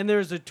Twitter. And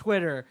there's a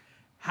Twitter.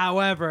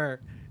 However,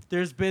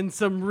 there's been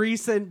some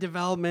recent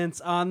developments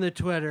on the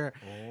Twitter.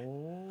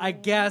 I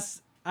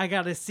guess I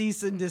got a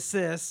cease and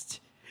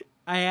desist.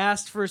 I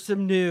asked for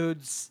some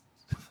nudes,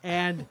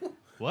 and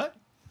What?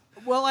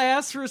 well, I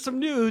asked for some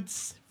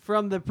nudes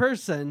from the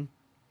person,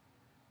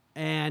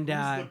 and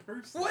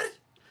What?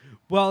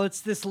 well,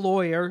 it's this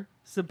lawyer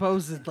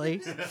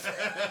supposedly,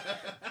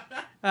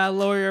 a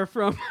lawyer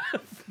from.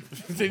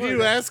 Did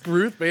you ask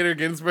Ruth Bader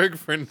Ginsburg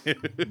for news?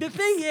 The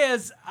thing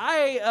is,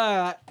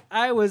 I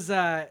was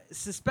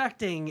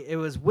suspecting it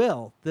was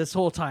Will this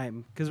whole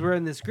time because we're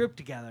in this group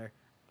together.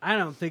 I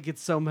don't think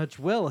it's so much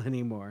Will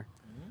anymore.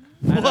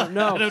 I don't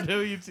know. I don't know.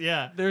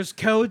 Yeah. There's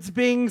codes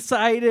being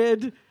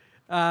cited,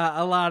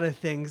 a lot of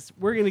things.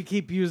 We're gonna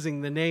keep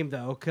using the name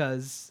though,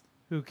 because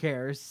who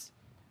cares?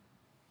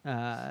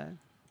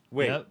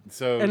 Wait, Yep.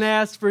 so And I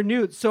asked for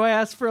nudes, so I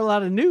asked for a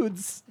lot of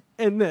nudes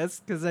in this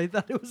because I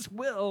thought it was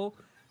Will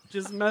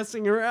just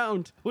messing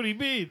around. What do you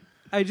mean?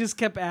 I just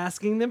kept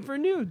asking them for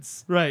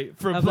nudes. Right.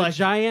 From Of a like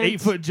giant-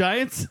 8-foot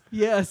giants?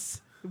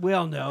 Yes,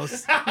 Will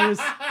knows.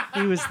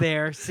 He was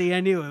there. See, I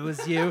knew it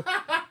was you.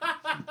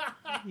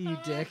 You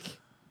dick.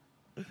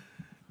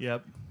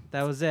 Yep.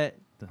 That was it.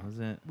 That was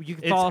it. You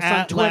can It's follow us on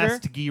at Twitter.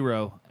 Last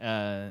Giro,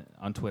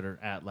 on Twitter,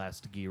 at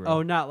Last Giro.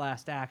 Oh, not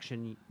Last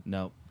Action.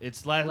 No.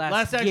 It's Last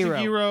Last Action Giro.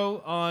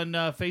 Giro on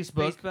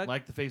Facebook. Facebook?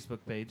 Like the Facebook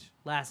page.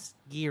 Last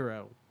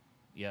Giro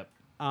Yep.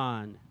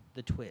 on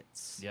the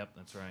Twits. Yep,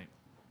 that's right.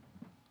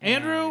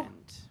 Andrew?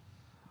 And,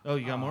 Oh,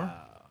 you got more?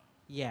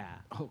 yeah,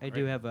 I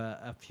do have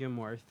a few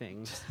more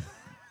things.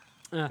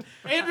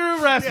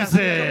 Andrew Rasmussen.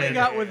 Coming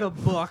out with a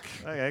book.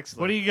 Excellent.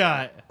 What do you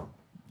got?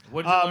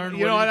 What did you learn?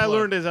 You know what I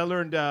plug?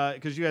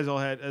 learned is you guys all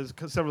had,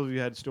 several of you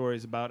had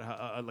stories about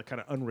how,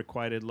 kind of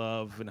unrequited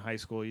love in high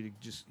school. You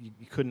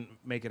couldn't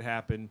make it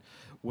happen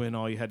when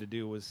all you had to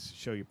do was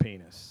show your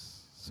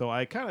penis. So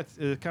I kind of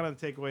the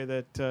takeaway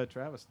that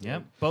Travis did.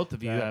 Yep, both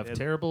of you That- have and-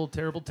 terrible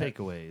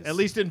takeaways. At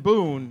least in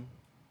Boone,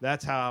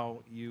 that's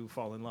how you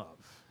fall in love.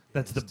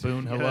 that's the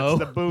Boone Yeah, hello.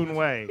 that's the Boone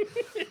way.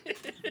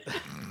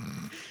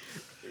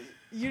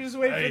 You just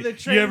wait Hey, for the you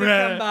train ever to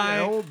had- come by.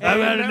 Oh, I've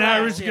and had an then-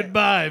 Irish Yeah.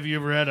 goodbye. Have you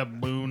ever had a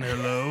moon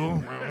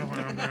hello?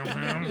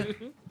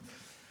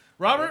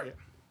 Robert?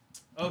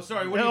 Oh,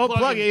 sorry. What are you I'll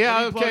plugging? plug it. Yeah, What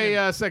are you okay.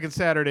 plugging? Second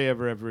Saturday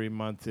of every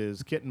month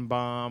is Kitten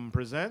Bomb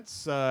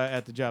Presents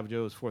at the Java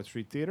Joe's 4th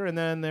Street Theater. And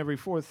then every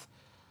fourth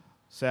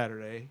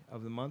Saturday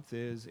of the month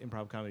is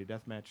Improv Comedy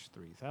Deathmatch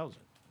 3000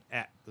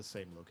 at the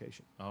same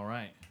location. All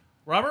right.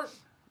 Robert,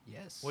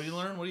 Yes. what do you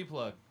learn? What do you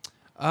plug?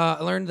 I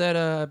learned that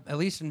at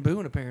least in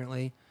Boone,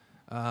 apparently,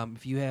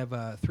 if you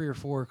have 3 or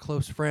 4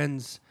 close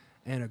friends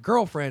and a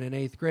girlfriend in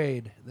 8th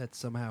grade, that's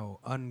somehow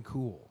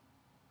uncool.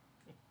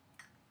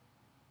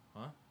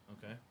 Huh?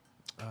 Okay.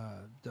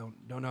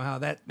 Don't know how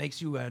that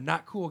makes you a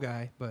not cool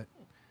guy, but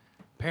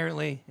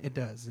apparently it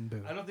does in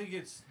Boone. I don't think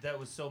that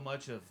was so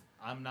much of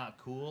I'm not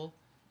cool.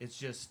 It's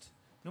just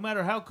no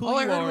matter how cool All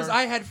I you heard are. was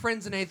I had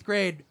friends in 8th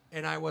grade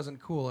and I wasn't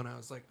cool, and I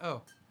was like,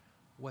 oh,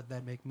 what'd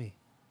that make me?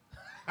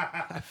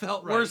 I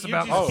felt Right, worse you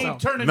about just myself.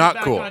 keep turning Not it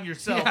back cool. on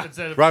yourself Yeah.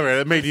 instead of Robert,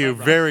 it made you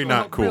very I not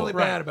felt cool. really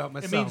Right. bad about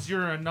myself. It means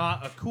you're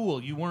not a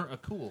cool. You weren't a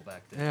cool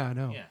back then. Yeah, I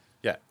know. Yeah.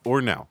 Yeah,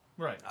 or now.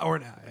 Right. Or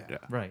now, yeah. Yeah.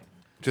 Right.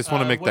 Just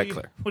want to make what that are you-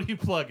 clear. What are you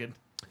plugging?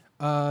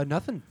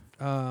 Nothing.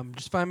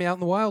 Just find me out in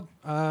the wild.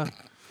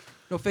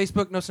 No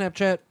Facebook, no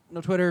Snapchat,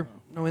 no Twitter,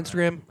 no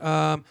Instagram.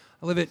 I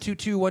live at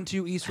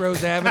 2212 East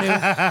Rose Avenue.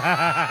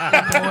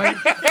 in Des Moines.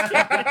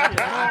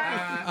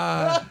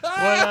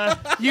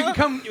 You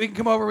can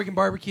come over. We can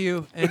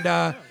barbecue.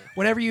 And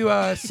whenever you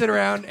sit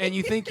around and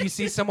you think you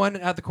see someone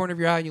at the corner of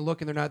your eye and you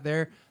look and they're not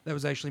there, that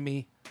was actually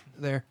me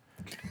there.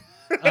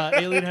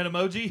 Alien head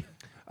emoji.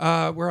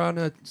 We're on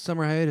a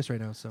summer hiatus right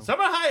now, so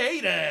Summer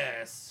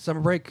hiatus.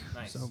 summer break.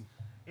 Nice. So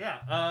Yeah,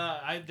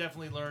 I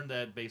definitely learned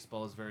that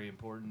baseball is very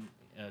important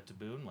to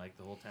Boone. Like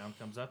the whole town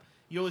comes up.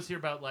 You always hear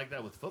about like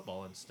that with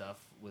football and stuff.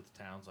 With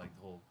towns, like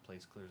the whole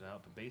place clears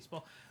out. But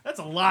baseball, that's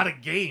a lot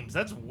of games.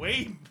 That's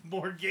way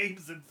more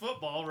games than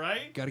football,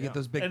 right? got to get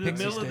those big And in the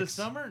pixie middle of the sticks.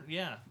 summer,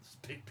 yeah, those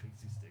big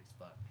pixie sticks.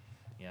 But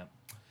yeah,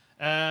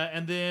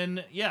 and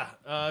then yeah.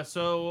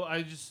 So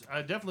I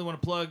definitely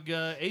want to plug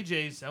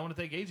AJ's. I want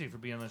to thank AJ for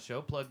being on the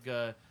show. Plug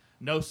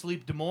No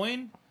Sleep Des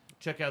Moines.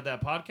 Check out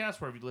that podcast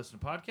wherever you listen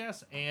to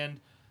podcasts,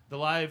 and the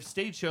live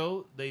stage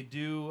show they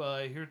do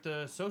here at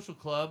the Social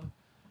Club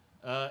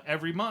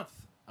every month.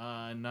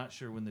 I'm not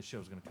sure when the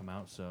show's going to come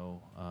out, so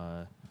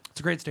It's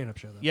a great stand-up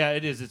show, though. yeah,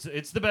 it is.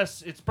 It's the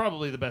best. It's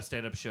probably the best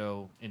stand-up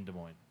show in Des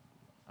Moines.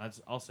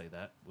 I'll say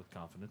that with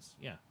confidence.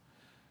 Yeah.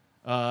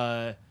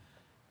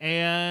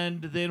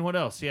 And then what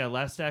else? Yeah,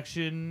 Last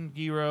Action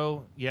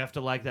Gyro. You have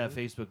to like that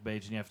Facebook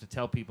page, and you have to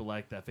tell people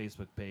like that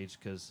Facebook page,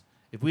 because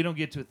if we don't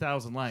get to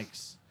 1,000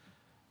 likes,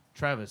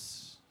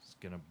 Travis is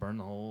gonna burn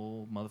the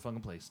whole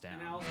motherfucking place down.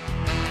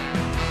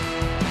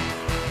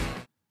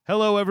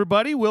 Hello,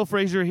 everybody. Will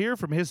Frazier here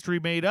from History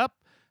Made Up.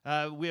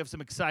 We have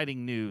some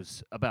exciting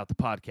news about the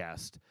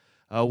podcast.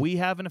 We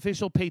have an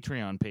official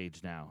Patreon page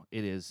now.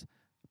 It is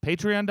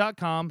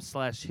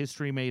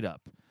patreon.com/historymadeup.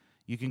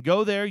 You can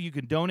go there. You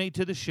can donate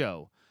to the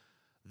show.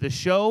 The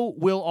show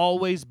will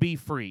always be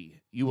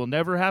free. You will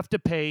never have to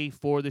pay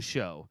for the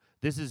show.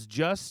 This is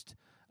just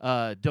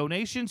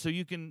donation, so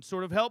you can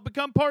sort of help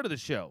become part of the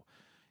show.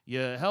 You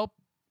help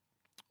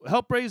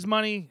raise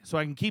money so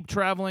I can keep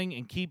traveling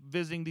and keep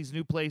visiting these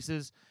new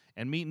places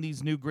and meeting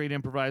these new great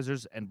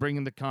improvisers and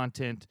bringing the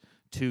content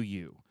to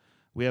you.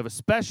 We have a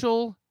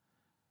special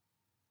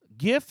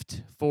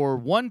gift for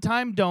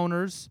one-time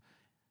donors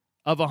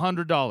of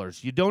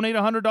 $100. You donate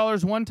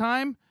 $100 one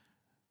time,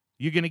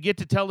 you're going to get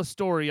to tell a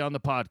story on the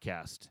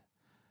podcast.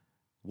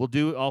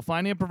 I'll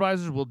find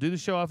improvisers, we'll do the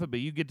show off it, but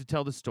you get to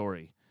tell the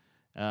story.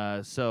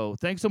 So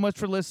thanks so much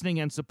for listening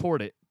and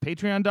support it.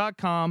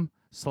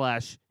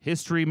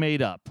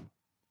 Patreon.com/historymadeup.